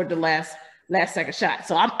 and I scored the last second shot.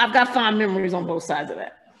 So I've got fond memories on both sides of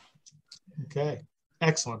that. Okay,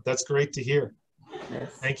 excellent. That's great to hear.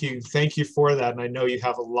 Yes. Thank you for that. And I know you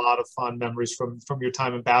have a lot of fond memories from your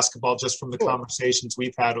time in basketball, just from the conversations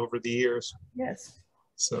we've had over the years. Yes.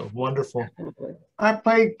 So wonderful. I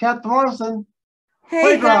played Cathie Parson.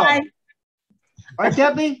 Hey, guy. Right,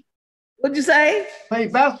 Cathie? What'd you say?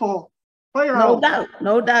 Played basketball. Playground.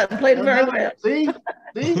 No doubt. Played very well. See?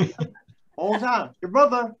 All the time. Your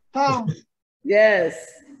brother, Tom. Yes.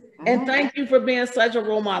 And thank you for being such a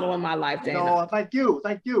role model in my life, Dana. No, thank you.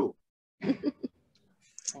 Thank you.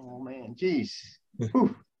 Oh, man. Jeez.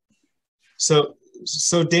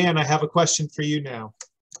 So Dan, I have a question for you now.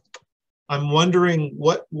 I'm wondering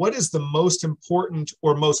what is the most important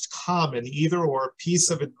or most common either or piece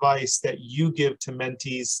of advice that you give to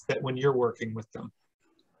mentees that when you're working with them?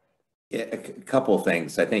 Yeah, a couple of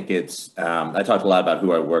things. I think it's, I talked a lot about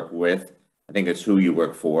who I work with. I think it's who you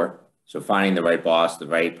work for. So finding the right boss, the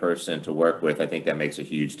right person to work with, I think that makes a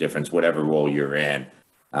huge difference, whatever role you're in.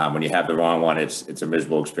 When you have the wrong one, it's a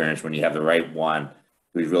miserable experience. When you have the right one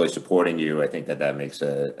who's really supporting you, I think that makes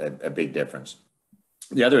a big difference.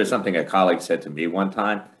 The other is something a colleague said to me one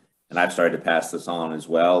time, and I've started to pass this on as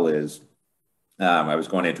well, is I was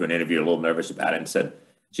going into an interview a little nervous about it, and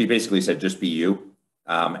she basically said, just be you.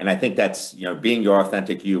 And I think that's, being your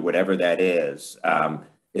authentic you, whatever that is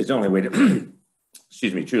the only way to,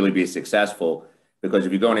 excuse me, truly be successful. Because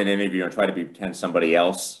if you go in an interview and try to pretend somebody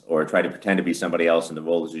else or try to pretend to be somebody else in the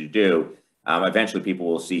roles you do, eventually people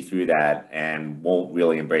will see through that and won't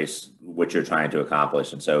really embrace what you're trying to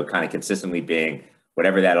accomplish. And so kind of consistently being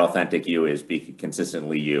whatever that authentic you is, be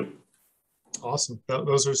consistently you. Awesome.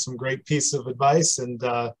 Those are some great pieces of advice, and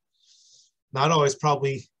not always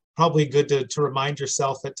probably good to remind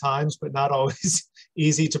yourself at times, but not always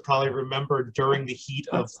easy to probably remember during the heat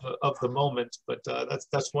of the moment. But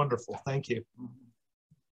that's wonderful. Thank you.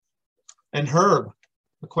 And Herb,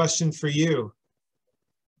 a question for you.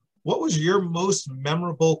 What was your most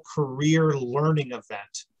memorable career learning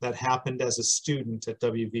event that happened as a student at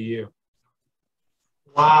WVU?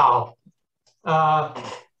 Wow.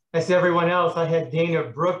 As everyone else, I had Dana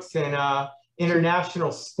Brooks in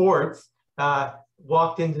international sports.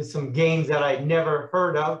 Walked into some games that I'd never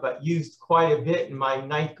heard of, but used quite a bit in my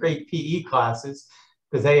 9th grade PE classes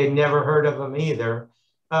because I had never heard of them either.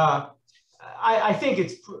 I think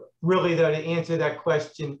it's really, though, to answer that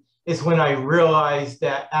question, is when I realized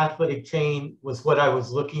that athletic training was what I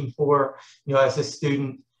was looking for, as a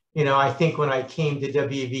student. I think when I came to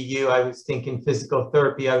WVU, I was thinking physical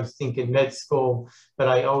therapy, I was thinking med school, but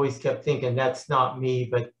I always kept thinking that's not me.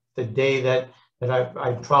 But the day that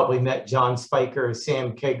I probably met John Spiker or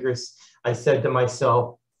Sam Kegris, I said to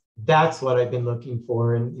myself, that's what I've been looking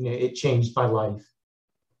for. And it changed my life.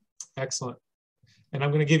 Excellent. And I'm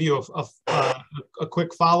going to give you a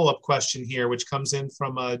quick follow-up question here, which comes in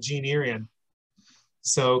from Jean Irian.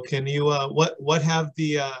 So can you, what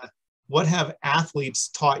have athletes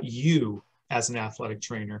taught you as an athletic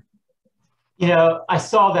trainer? I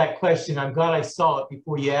saw that question. I'm glad I saw it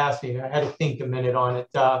before you asked me. I had to think a minute on it.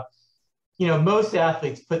 Most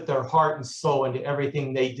athletes put their heart and soul into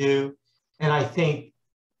everything they do. And I think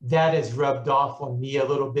that has rubbed off on me a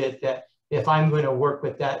little bit, that if I'm going to work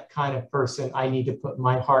with that kind of person, I need to put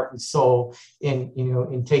my heart and soul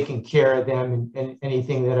in taking care of them and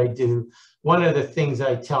anything that I do. One of the things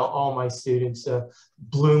I tell all my students,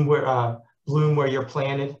 bloom where you're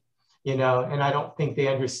planted, and I don't think they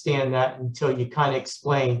understand that until you kind of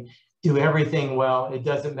explain, do everything well. It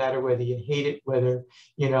doesn't matter whether you hate it, whether,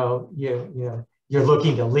 you're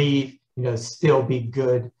looking to leave, still be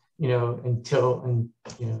good, until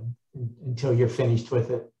you're finished with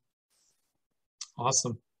it.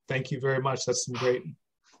 Awesome. Thank you very much. That's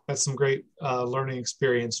some great learning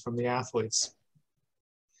experience from the athletes.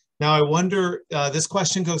 Now I wonder, this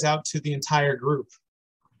question goes out to the entire group.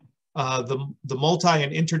 The multi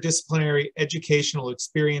and interdisciplinary educational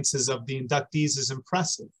experiences of the inductees is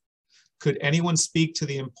impressive. Could anyone speak to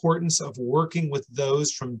the importance of working with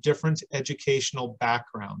those from different educational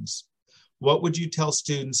backgrounds? What would you tell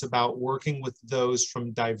students about working with those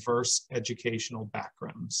from diverse educational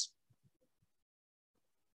backgrounds?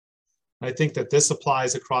 I think that this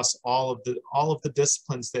applies across all of the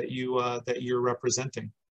disciplines that you're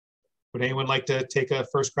representing. Would anyone like to take a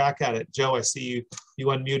first crack at it? Joe, I see you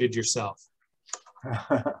unmuted yourself.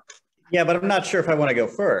 Yeah, but I'm not sure if I want to go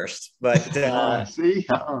first. But see,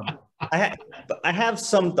 I have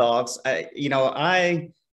some thoughts.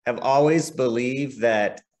 I have always believed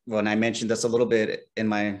that, when I mentioned this a little bit in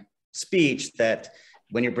my speech, that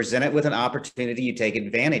when you're presented with an opportunity, you take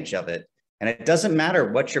advantage of it. And it doesn't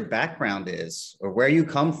matter what your background is or where you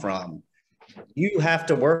come from. You have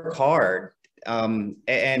to work hard.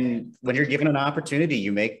 And when you're given an opportunity,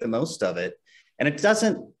 you make the most of it. And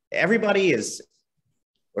everybody is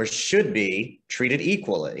or should be treated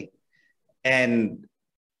equally. And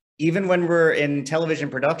even when we're in television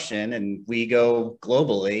production and we go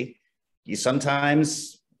globally,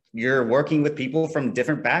 sometimes you're working with people from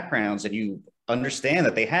different backgrounds and you understand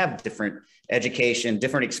that they have different education,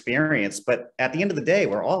 different experience, but at the end of the day,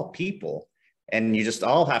 we're all people and you just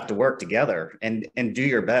all have to work together and do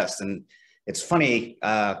your best. And it's funny,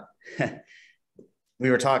 we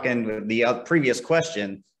were talking with the previous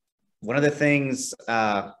question. One of the things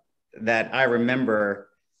that I remember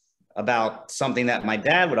about something that my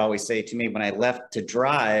dad would always say to me when I left to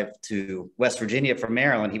drive to West Virginia from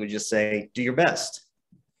Maryland, he would just say, do your best.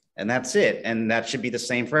 And that's it. And that should be the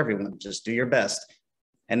same for everyone. Just do your best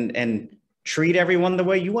and treat everyone the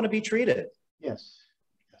way you want to be treated. Yes.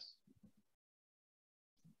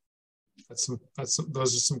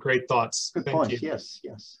 Those are some great thoughts. Good Thank you. Yes.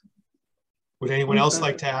 Would anyone else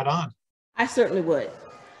like to add on? I certainly would.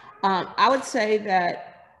 I would say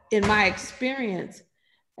that in my experience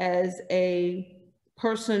as a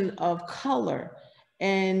person of color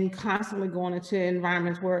and constantly going into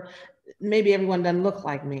environments where maybe everyone doesn't look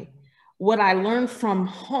like me, what I learned from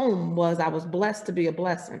home was I was blessed to be a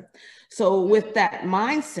blessing. So with that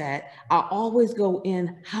mindset, I always go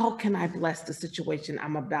in, how can I bless the situation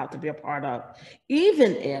I'm about to be a part of?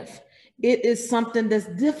 Even if it is something that's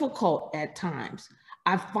difficult at times,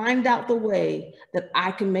 I find out the way that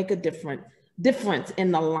I can make a difference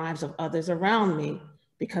in the lives of others around me,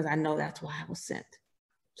 because I know that's why I was sent.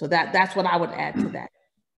 So that's what I would add to that.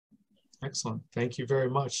 Excellent. Thank you very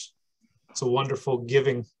much. It's a wonderful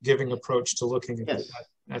giving approach to looking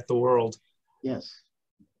at the world. Yes.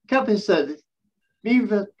 Cathie said, be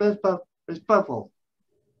respectful.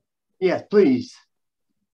 Yes, please.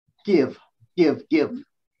 Give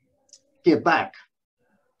back.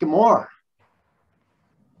 Give more.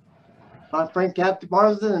 My friend Cathie,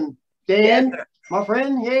 Parson, and Dan, my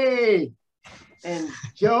friend, yay. And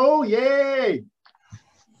Joe, yay.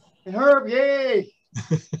 And Herb, yay.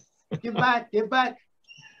 Give back.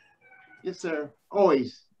 Yes, sir.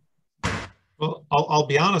 Always. Well, I'll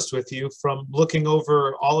be honest with you, from looking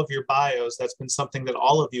over all of your bios, that's been something that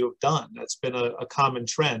all of you have done. That's been a common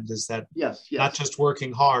trend, is that yes. Not just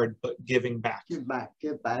working hard, but giving back. Give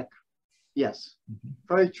back. Yes.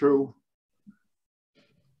 Very true.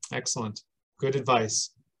 Excellent. Good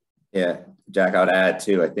advice. Yeah, Jack, I would add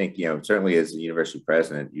too, I think, certainly as a university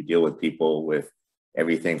president, you deal with people with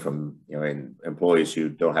everything from, employees who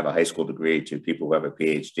don't have a high school degree to people who have a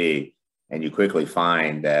PhD. And you quickly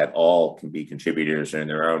find that all can be contributors in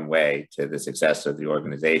their own way to the success of the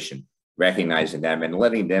organization. Recognizing them and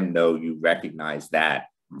letting them know you recognize that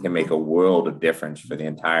can make a world of difference for the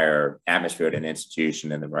entire atmosphere at an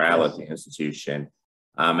institution and the morale of the institution.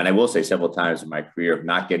 And I will say several times in my career of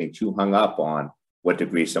not getting too hung up on what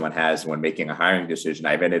degree someone has when making a hiring decision.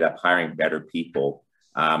 I've ended up hiring better people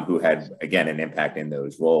who had, again, an impact in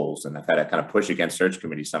those roles. And I've had to kind of push against search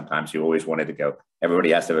committees sometimes. You always wanted to go,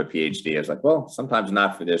 everybody has to have a PhD. I was like, well, sometimes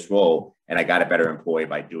not for this role. And I got a better employee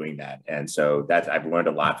by doing that. And so I've learned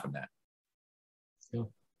a lot from that. Yeah.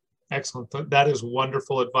 Excellent. That is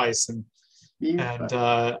wonderful advice. And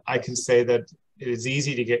I can say that it is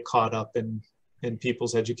easy to get caught up in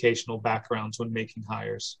people's educational backgrounds when making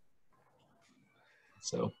hires.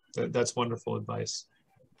 So that's wonderful advice.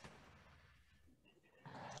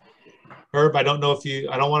 Herb, I don't know if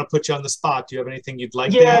I don't want to put you on the spot. Do you have anything you'd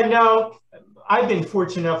like to add? No, I've been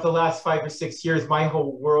fortunate enough the last 5 or 6 years, my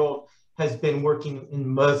whole world has been working in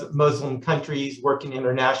Muslim countries, working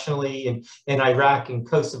internationally in Iraq and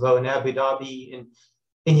Kosovo and Abu Dhabi.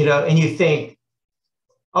 And you think,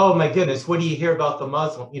 oh my goodness, what do you hear about the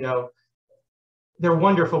Muslim? They're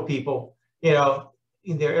wonderful people,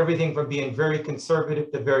 they're everything from being very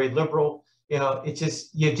conservative to very liberal. You know, it's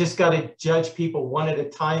just, you just got to judge people one at a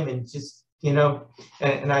time and just, you know,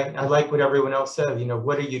 and I like what everyone else said, you know,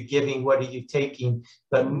 what are you giving? What are you taking?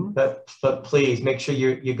 But please make sure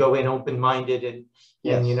you go in open-minded and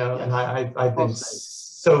you know, and I've been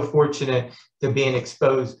so fortunate to being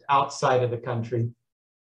exposed outside of the country.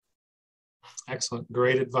 Excellent.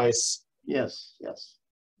 Great advice. Yes, yes.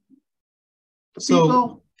 So,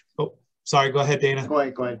 People, oh, sorry, go ahead, Dana. go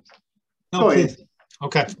ahead. No, Go please. ahead.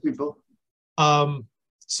 Okay. People.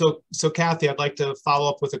 So Cathie, I'd like to follow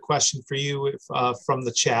up with a question for you if, from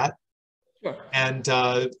the chat. Sure. And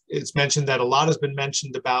it's mentioned that a lot has been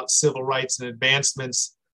mentioned about civil rights and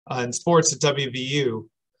advancements in sports at WVU.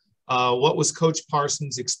 What was Coach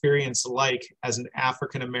Parsons' experience like as an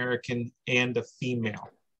African-American and a female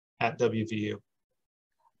at WVU?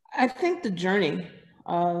 I think the journey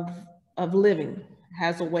of living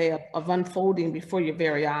has a way of unfolding before your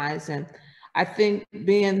very eyes. And I think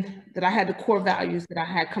being that I had the core values that I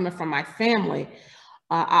had coming from my family,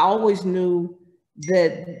 I always knew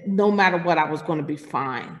that no matter what, I was going to be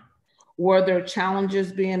fine. Were there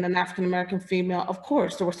challenges being an African-American female? Of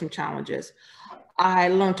course, there were some challenges. I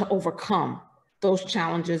learned to overcome those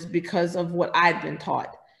challenges because of what I'd been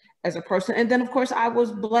taught as a person. And then, of course, I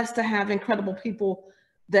was blessed to have incredible people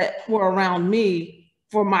that were around me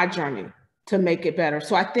for my journey to make it better.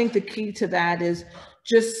 So I think the key to that is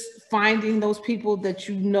just finding those people that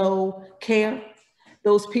you know care,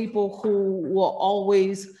 those people who will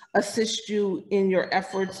always assist you in your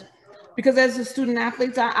efforts. Because as a student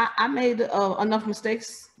athlete, I made enough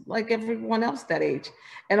mistakes like everyone else that age.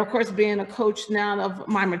 And of course, being a coach now of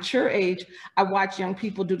my mature age, I watch young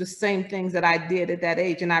people do the same things that I did at that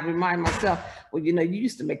age. And I remind myself, well, you know, you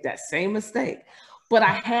used to make that same mistake. But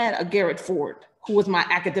I had a Garrett Ford, who was my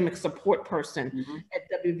academic support person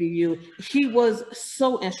at WVU. He was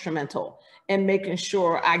so instrumental in making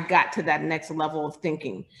sure I got to that next level of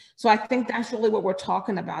thinking. So I think that's really what we're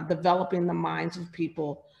talking about, developing the minds of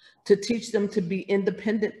people to teach them to be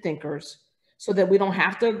independent thinkers so that we don't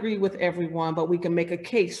have to agree with everyone, but we can make a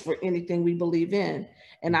case for anything we believe in.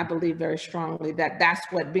 And I believe very strongly that that's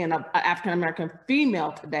what being an African-American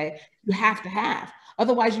female today, you have to have.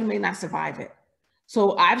 Otherwise, you may not survive it.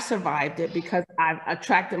 So I've survived it because I've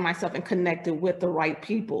attracted myself and connected with the right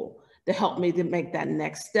people to help me to make that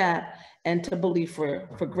next step and to believe for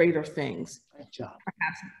greater things,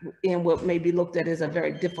 perhaps in what may be looked at as a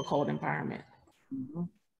very difficult environment.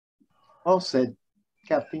 Well said,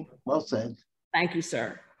 Cathie. Well said. Thank you,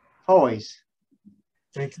 sir. Always.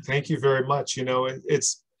 Thank you very much. You know,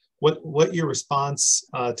 it's what your response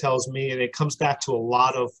tells me, and it comes back to a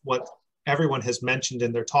lot of what everyone has mentioned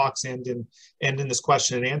in their talks and in this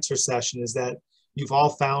question and answer session, is that you've all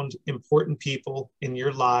found important people in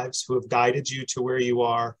your lives who have guided you to where you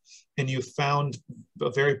are, and you've found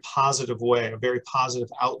a very positive way, a very positive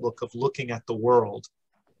outlook of looking at the world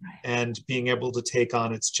and being able to take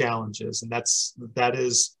on its challenges. And that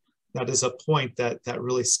is a point that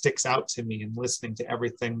really sticks out to me in listening to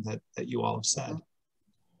everything that you all have said.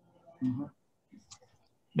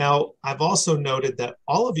 Now, I've also noted that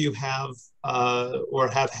all of you have or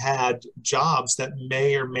have had jobs that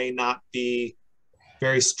may or may not be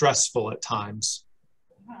very stressful at times.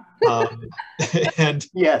 And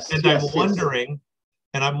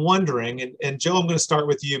I'm wondering, and Joe, I'm going to start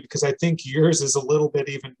with you because I think yours is a little bit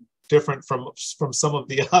even different from some of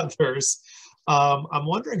the others. I'm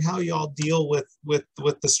wondering how you all deal with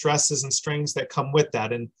the stresses and strains that come with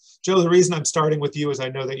that. And Joe, the reason I'm starting with you is I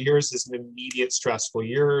know that yours is an immediate stressful.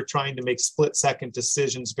 You're trying to make split-second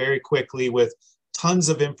decisions very quickly with tons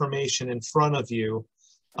of information in front of you.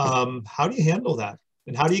 How do you handle that?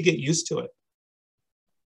 And how do you get used to it?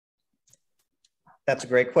 That's a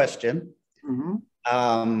great question.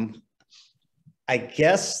 I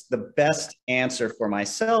guess the best answer for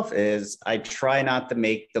myself is I try not to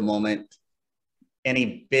make the moment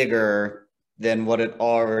any bigger than what it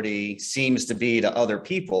already seems to be to other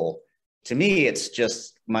people. To me, it's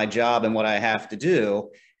just my job and what I have to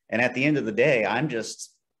do. And at the end of the day, I'm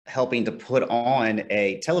just helping to put on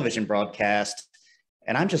a television broadcast.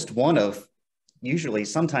 And I'm just one of usually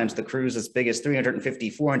sometimes the crew's as big as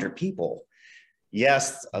 350, 400 people.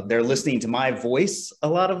 Yes, they're listening to my voice a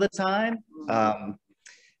lot of the time.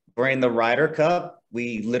 During the Ryder Cup,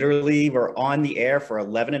 we literally were on the air for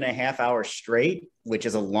 11 and a half hours straight, which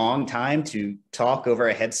is a long time to talk over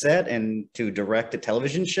a headset and to direct a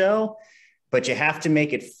television show. But you have to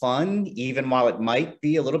make it fun, even while it might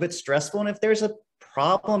be a little bit stressful. And if there's a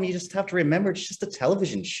problem. You just have to remember it's just a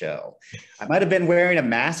television show. I might have been wearing a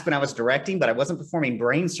mask when I was directing, but I wasn't performing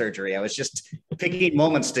brain surgery. I was just picking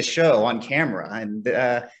moments to show on camera. And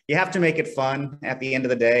you have to make it fun at the end of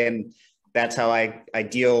the day. And that's how I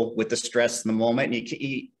deal with the stress in the moment.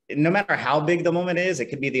 No matter how big the moment is, it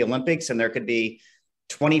could be the Olympics and there could be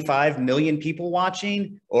 25 million people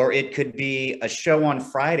watching, or it could be a show on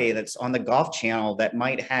Friday that's on the Golf Channel that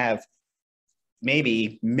might have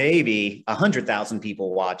maybe 100,000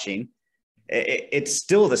 people watching. It's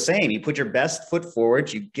still the same. You put your best foot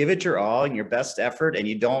forward, you give it your all and your best effort, and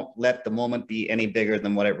you don't let the moment be any bigger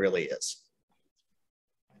than what it really is.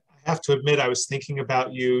 I have to admit, I was thinking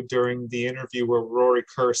about you during the interview where Rory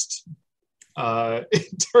cursed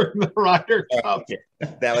during the Ryder Cup.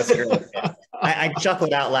 That was great. I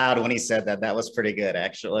chuckled out loud when he said that. That was pretty good,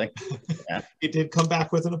 actually. Yeah. He did come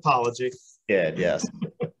back with an apology. Good, yes.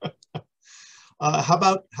 How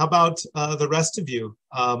about the rest of you?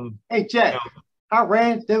 Hey, Jack, I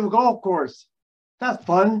ran to the golf course. That's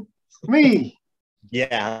fun. Me.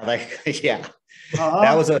 Yeah, yeah.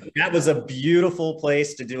 That was a beautiful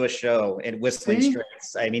place to do a show in Whistling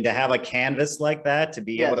Straits. I mean, to have a canvas like that, to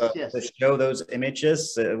be able to show those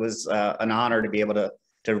images, it was an honor to be able to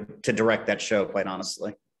direct that show, quite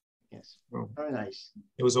honestly. Yes, very nice.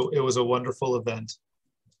 It was a wonderful event.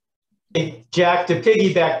 Hey, Jack, to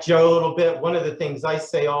piggyback Joe a little bit, one of the things I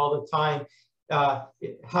say all the time,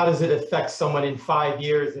 how does it affect someone in 5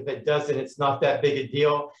 years? If it doesn't, it's not that big a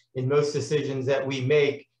deal. And most decisions that we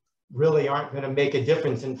make really aren't going to make a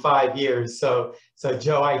difference in 5 years. So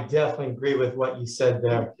Joe, I definitely agree with what you said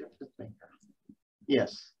there.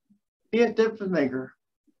 Yes. Be a difference maker.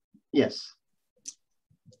 Yes.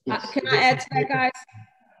 Can I add to that, guys?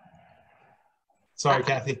 Sorry,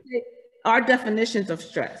 Cathie. Our definitions of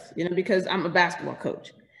stress, because I'm a basketball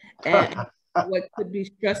coach, and what could be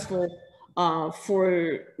stressful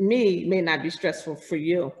for me may not be stressful for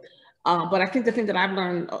you. But I think the thing that I've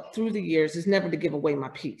learned through the years is never to give away my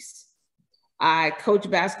peace. I coach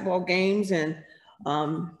basketball games, and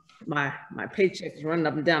my paycheck is running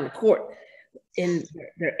up and down the court. And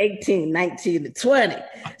they're 18, 19, and 20.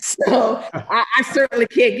 So I certainly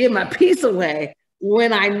can't give my peace away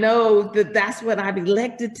when I know that that's what I've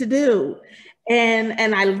elected to do.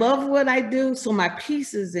 And I love what I do. So my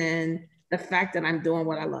peace is in the fact that I'm doing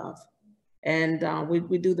what I love. And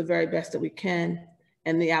we do the very best that we can.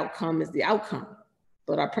 And the outcome is the outcome.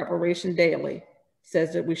 But our preparation daily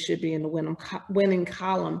says that we should be in the winning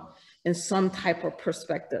column in some type of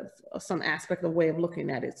perspective, or some aspect of way of looking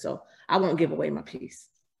at it. So I won't give away my peace.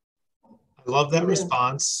 I love that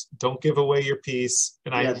response. Don't give away your peace.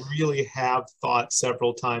 And I really have thought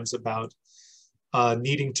several times about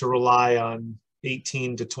needing to rely on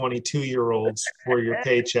 18 to 22-year-olds for your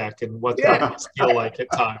paycheck and what that must feel like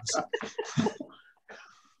at times.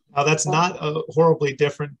 Now, that's not horribly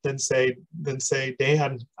different than say,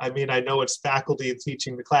 Dan. I mean, I know it's faculty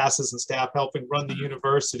teaching the classes and staff helping run the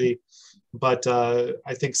university, but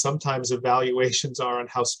I think sometimes evaluations are on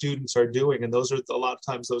how students are doing, and those are a lot of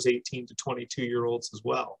times those 18 to 22-year-olds as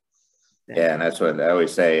well. Yeah, and that's what I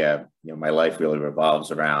always say. My life really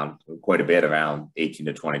revolves around quite a bit around 18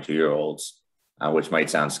 to 22-year-olds, which might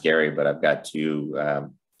sound scary, but I've got two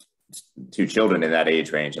children in that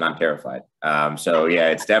age range, and I'm terrified. So yeah,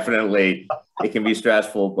 it's definitely, it can be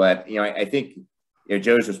stressful, but I think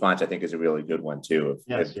Joe's response, I think, is a really good one too.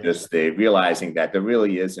 Just the realizing that there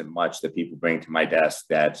really isn't much that people bring to my desk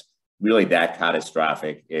that's really that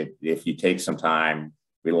catastrophic. If you take some time,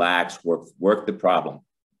 relax, work the problem,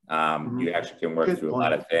 you actually can work through a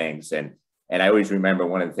lot of things. And I always remember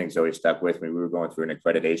one of the things that always stuck with me. We were going through an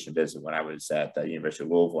accreditation visit when I was at the University of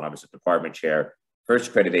Louisville, and I was a department chair.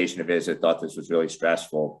 First accreditation visit, thought this was really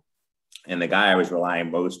stressful. And the guy I was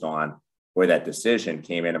relying most on for that decision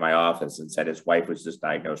came into my office and said his wife was just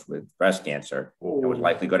diagnosed with breast cancer and was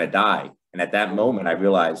likely going to die. And at that moment, I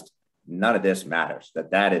realized none of this matters,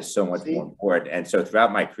 that is so much more important. And so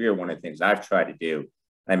throughout my career, one of the things I've tried to do,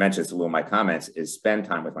 and I mentioned this a little in my comments, is spend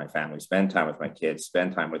time with my family, spend time with my kids,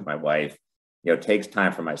 spend time with my wife, takes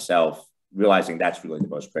time for myself, realizing that's really the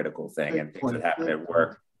most critical thing. And things that happen at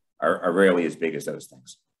work are rarely as big as those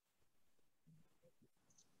things.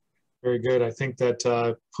 Very good. I think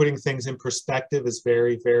that putting things in perspective is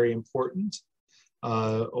very, very important.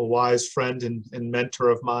 A wise friend and mentor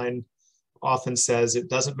of mine often says, it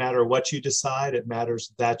doesn't matter what you decide, it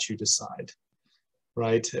matters that you decide,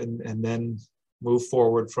 right? And then move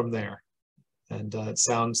forward from there. And it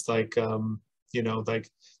sounds like, like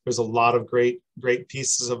there's a lot of great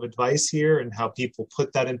pieces of advice here, and how people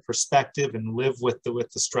put that in perspective and live with the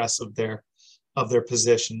stress of their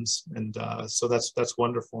positions. And so that's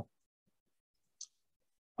wonderful.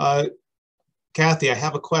 Cathie, I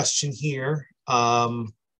have a question here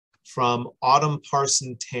from Autumn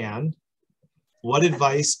Parson Tan. What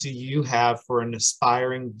advice do you have for an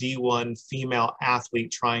aspiring D1 female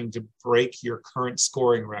athlete trying to break your current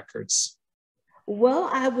scoring records? Well,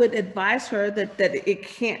 I would advise her that it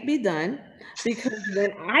can't be done, because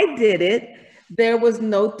when I did it, there was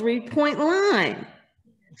no 3-point line.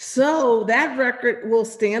 So that record will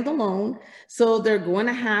stand alone. So they're going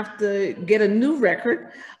to have to get a new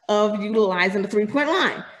record of utilizing the 3-point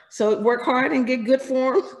line. So work hard and get good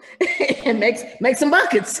form and make some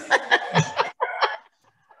buckets.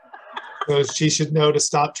 So she should know to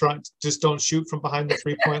stop trying, just don't shoot from behind the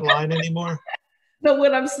 3-point line anymore? No,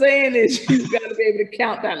 what I'm saying is you've got to be able to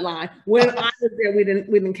count that line. When I was there, we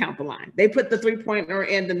didn't count the line. They put the 3-pointer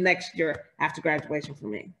in the next year after graduation for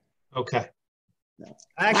me. Okay.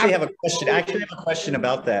 I actually have a question. I actually have a question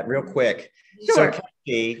about that real quick. Sure. So,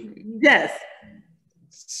 Cathie, yes.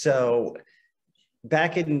 So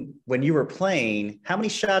back in when you were playing, how many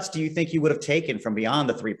shots do you think you would have taken from beyond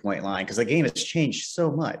the 3-point line? Because the game has changed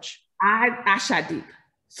so much. I shot deep.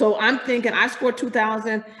 So I'm thinking I scored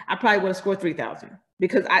 2,000. I probably would have scored 3,000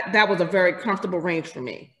 because that was a very comfortable range for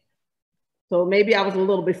me. So maybe I was a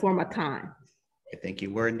little before my time. I think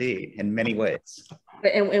you were indeed in many ways.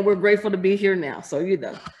 And we're grateful to be here now. So, you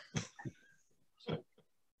know.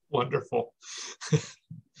 Wonderful.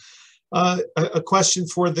 A question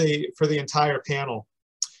for the entire panel.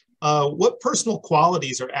 What personal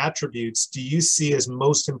qualities or attributes do you see as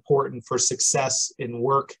most important for success in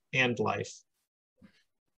work and life?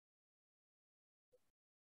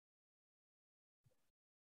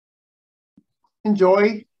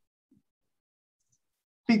 Enjoy,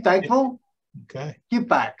 be thankful, okay, give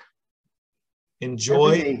back.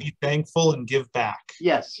 Enjoy, be thankful, and give back.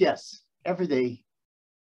 Yes, yes, every day.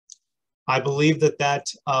 I believe that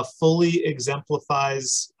fully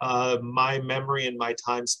exemplifies my memory and my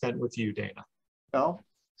time spent with you, Dana. Well,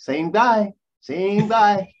 same guy,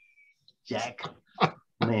 Jack,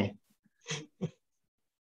 man.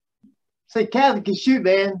 Say, Cathie can shoot,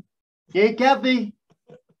 man. Yeah, Cathie,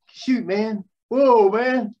 shoot, man. Whoa,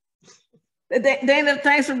 man. Dana,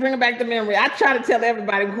 thanks for bringing back the memory. I try to tell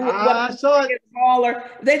everybody I saw it. Smaller.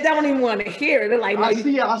 They don't even want to hear it. They're like, no, I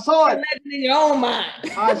see it. I saw it. In your own mind.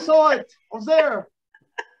 I saw it. I was there.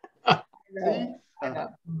 But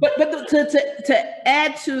to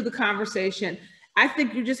add to the conversation, I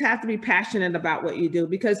think you just have to be passionate about what you do,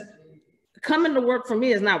 because coming to work for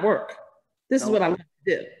me is not work. This is what I love to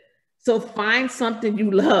do. So find something you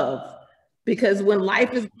love, because when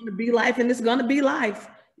life is going to be life, and it's going to be life,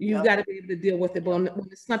 you've got to be able to deal with it. But when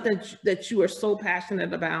it's something that you are so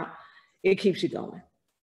passionate about, it keeps you going.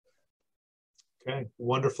 Okay,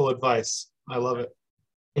 wonderful advice. I love it.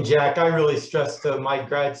 And Jack, I really stress to my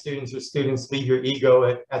grad students or students, leave your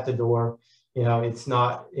ego at the door. You know,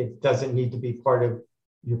 it doesn't need to be part of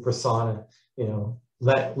your persona. You know,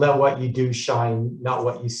 let what you do shine, not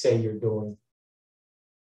what you say you're doing.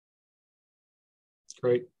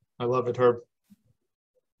 Great. I love it, Herb.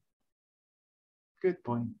 Good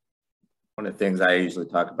point. One of the things I usually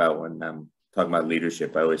talk about when I'm talking about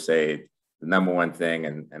leadership, I always say the number one thing,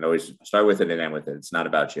 and always start with it and end with it. It's not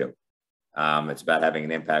about you. It's about having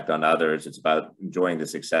an impact on others. It's about enjoying the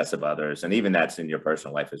success of others. And even that's in your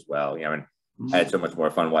personal life as well. You know, and I had so much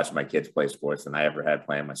more fun watching my kids play sports than I ever had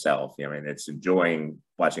playing myself. You know, I mean, it's enjoying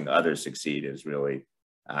watching others succeed is really,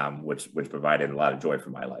 which provided a lot of joy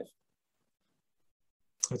for my life.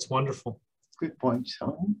 That's wonderful. Good point,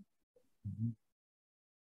 son.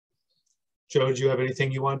 Joe, do you have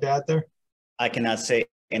anything you wanted to add there? I cannot say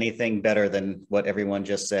anything better than what everyone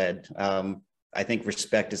just said. I think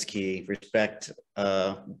respect is key. Respect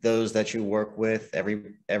those that you work with.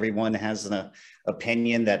 Everyone has an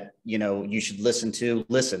opinion that, you know, you should listen to.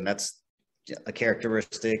 Listen, that's a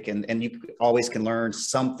characteristic, and you always can learn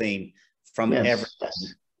something from everyone.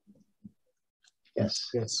 Yes.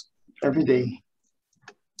 Every day.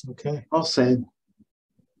 Okay. Well said.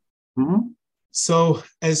 So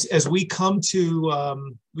as we come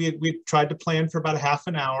to, we tried to plan for about a half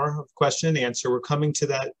an hour of question and answer. We're coming to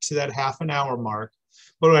that half an hour mark.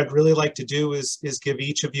 What I'd really like to do is give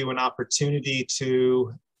each of you an opportunity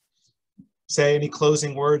to say any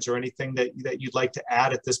closing words or anything that you'd like to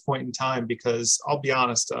add at this point in time, because I'll be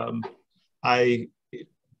honest,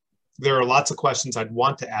 there are lots of questions I'd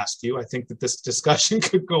want to ask you. I think that this discussion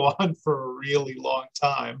could go on for a really long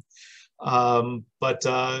time. But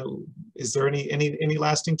is there any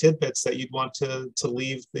lasting tidbits that you'd want to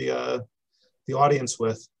leave the audience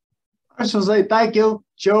with? I just want to say thank you,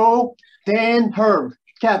 Joe, Dan, Herb,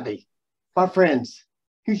 Cathie, my friends.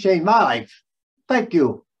 You changed my life. Thank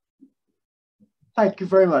you. Thank you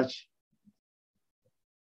very much.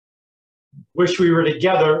 Wish we were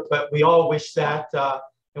together, but we all wish that.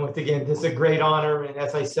 And once again, this is a great honor. And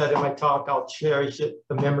as I said in my talk, I'll cherish it,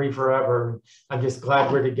 the memory forever. I'm just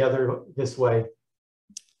glad we're together this way.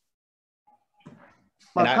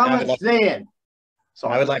 My comments then. So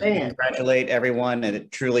I would like to congratulate everyone, and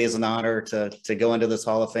it truly is an honor to go into this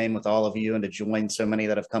Hall of Fame with all of you and to join so many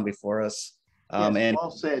that have come before us. Yes, and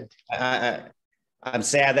well said. I'm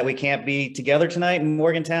sad that we can't be together tonight in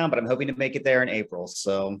Morgantown, but I'm hoping to make it there in April.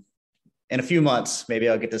 So in a few months, maybe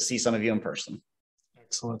I'll get to see some of you in person.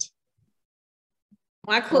 Excellent.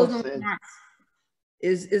 My closing remarks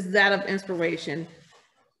is that of inspiration.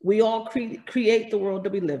 We all create the world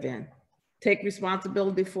that we live in. Take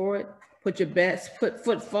responsibility for it. Put your best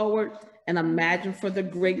foot forward and imagine for the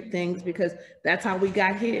great things, because that's how we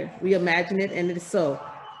got here. We imagine it, and it is so.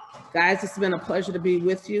 Guys, it's been a pleasure to be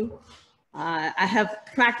with you. I have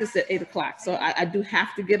practice at 8 o'clock, so I do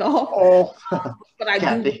have to get off. Oh, but I do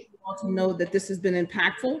want you all to know that this has been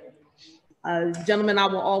impactful. Gentlemen, I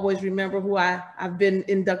will always remember who I've been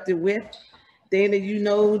inducted with. Dana, you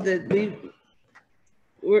know that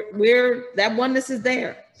we're that oneness is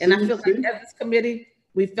there. And I feel like as this committee,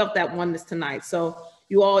 we felt that oneness tonight. So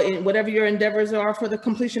you all, in whatever your endeavors are for the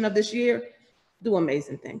completion of this year, do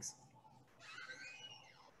amazing things.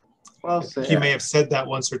 Well said. You may have said that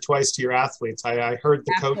once or twice to your athletes. I heard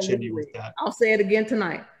the coach in you with that. I'll say it again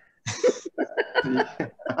tonight.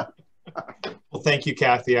 Well, thank you,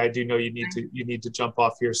 Cathie. I do know you need to jump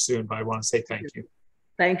off here soon, but I want to say thank you.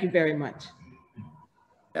 Thank you very much.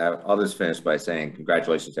 I'll just finish by saying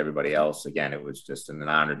congratulations to everybody else. Again, it was just an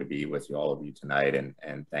honor to be with all of you tonight,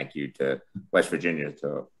 and thank you to West Virginia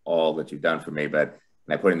to all that you've done for me. But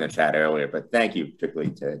and I put in the chat earlier, but thank you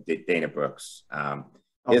particularly to Dana Brooks.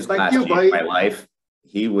 His class changed my life.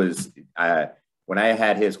 He was when I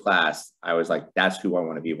had his class, I was like, that's who I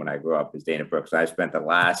want to be when I grow up, is Dana Brooks. I spent the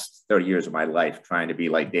last 30 years of my life trying to be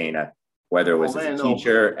like Dana, whether it was as a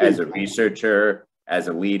teacher, as a researcher, as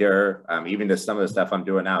a leader, even to some of the stuff I'm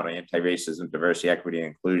doing now on anti-racism, diversity, equity, and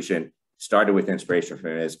inclusion, started with inspiration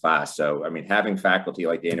from his class. So, I mean, having faculty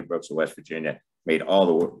like Dana Brooks of West Virginia made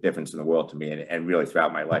all the difference in the world to me, and really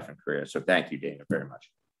throughout my life and career. So thank you, Dana, very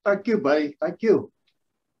much. Thank you, buddy. Thank you.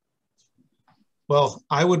 Well,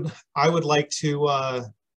 I would like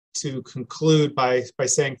to conclude by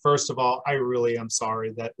saying, first of all, I really am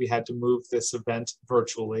sorry that we had to move this event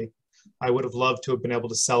virtually. I would have loved to have been able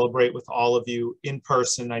to celebrate with all of you in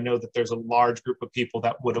person. I know that there's a large group of people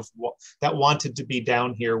that wanted to be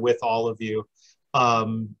down here with all of you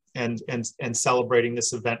and celebrating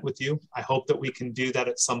this event with you. I hope that we can do that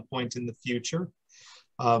at some point in the future.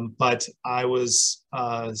 But I was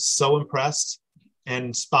so impressed and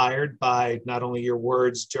inspired by not only your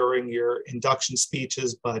words during your induction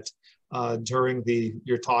speeches, but during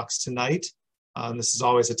your talks tonight. This is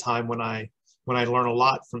always a time when I learn a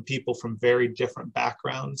lot from people from very different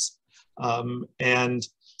backgrounds. And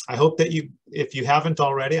I hope that if you haven't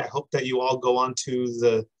already, I hope that you all go on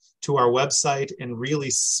to our website and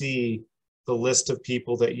really see the list of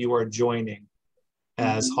people that you are joining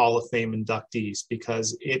as Hall of Fame inductees,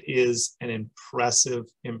 because it is an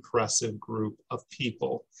impressive group of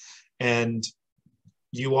people. And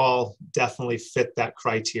you all definitely fit that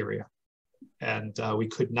criteria. And we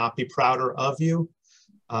could not be prouder of you.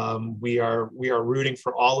 We are rooting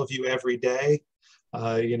for all of you every day.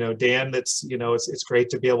 Dan, it's great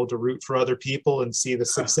to be able to root for other people and see the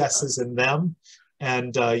successes in them.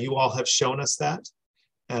 And you all have shown us that.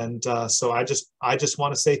 And so I just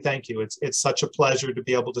want to say thank you. It's such a pleasure to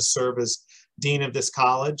be able to serve as dean of this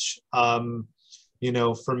college.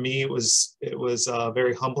 For me, it was a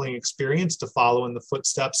very humbling experience to follow in the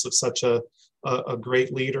footsteps of such a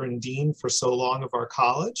great leader and dean for so long of our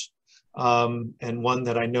college, and one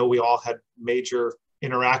that I know we all had major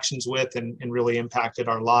interactions with and really impacted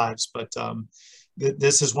our lives. But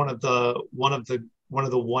this is one of the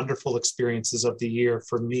wonderful experiences of the year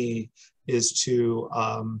for me, is to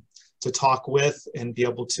talk with and be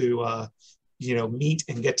able to meet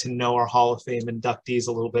and get to know our Hall of Fame inductees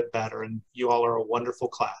a little bit better. And you all are a wonderful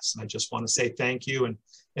class, and I just want to say thank you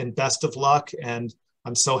and best of luck. And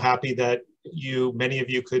I'm so happy that many of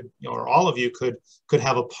you could, or all of you could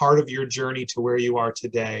have a part of your journey to where you are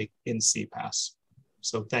today in CPAS.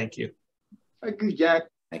 So thank you. Thank you, Jack.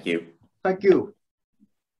 Thank you. Thank you.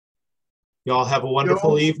 You all have a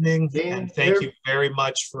wonderful evening, and thank you very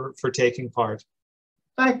much for taking part.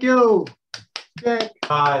 Thank you, Jack.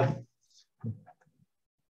 Bye.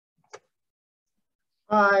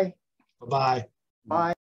 Bye. Bye-bye. Bye.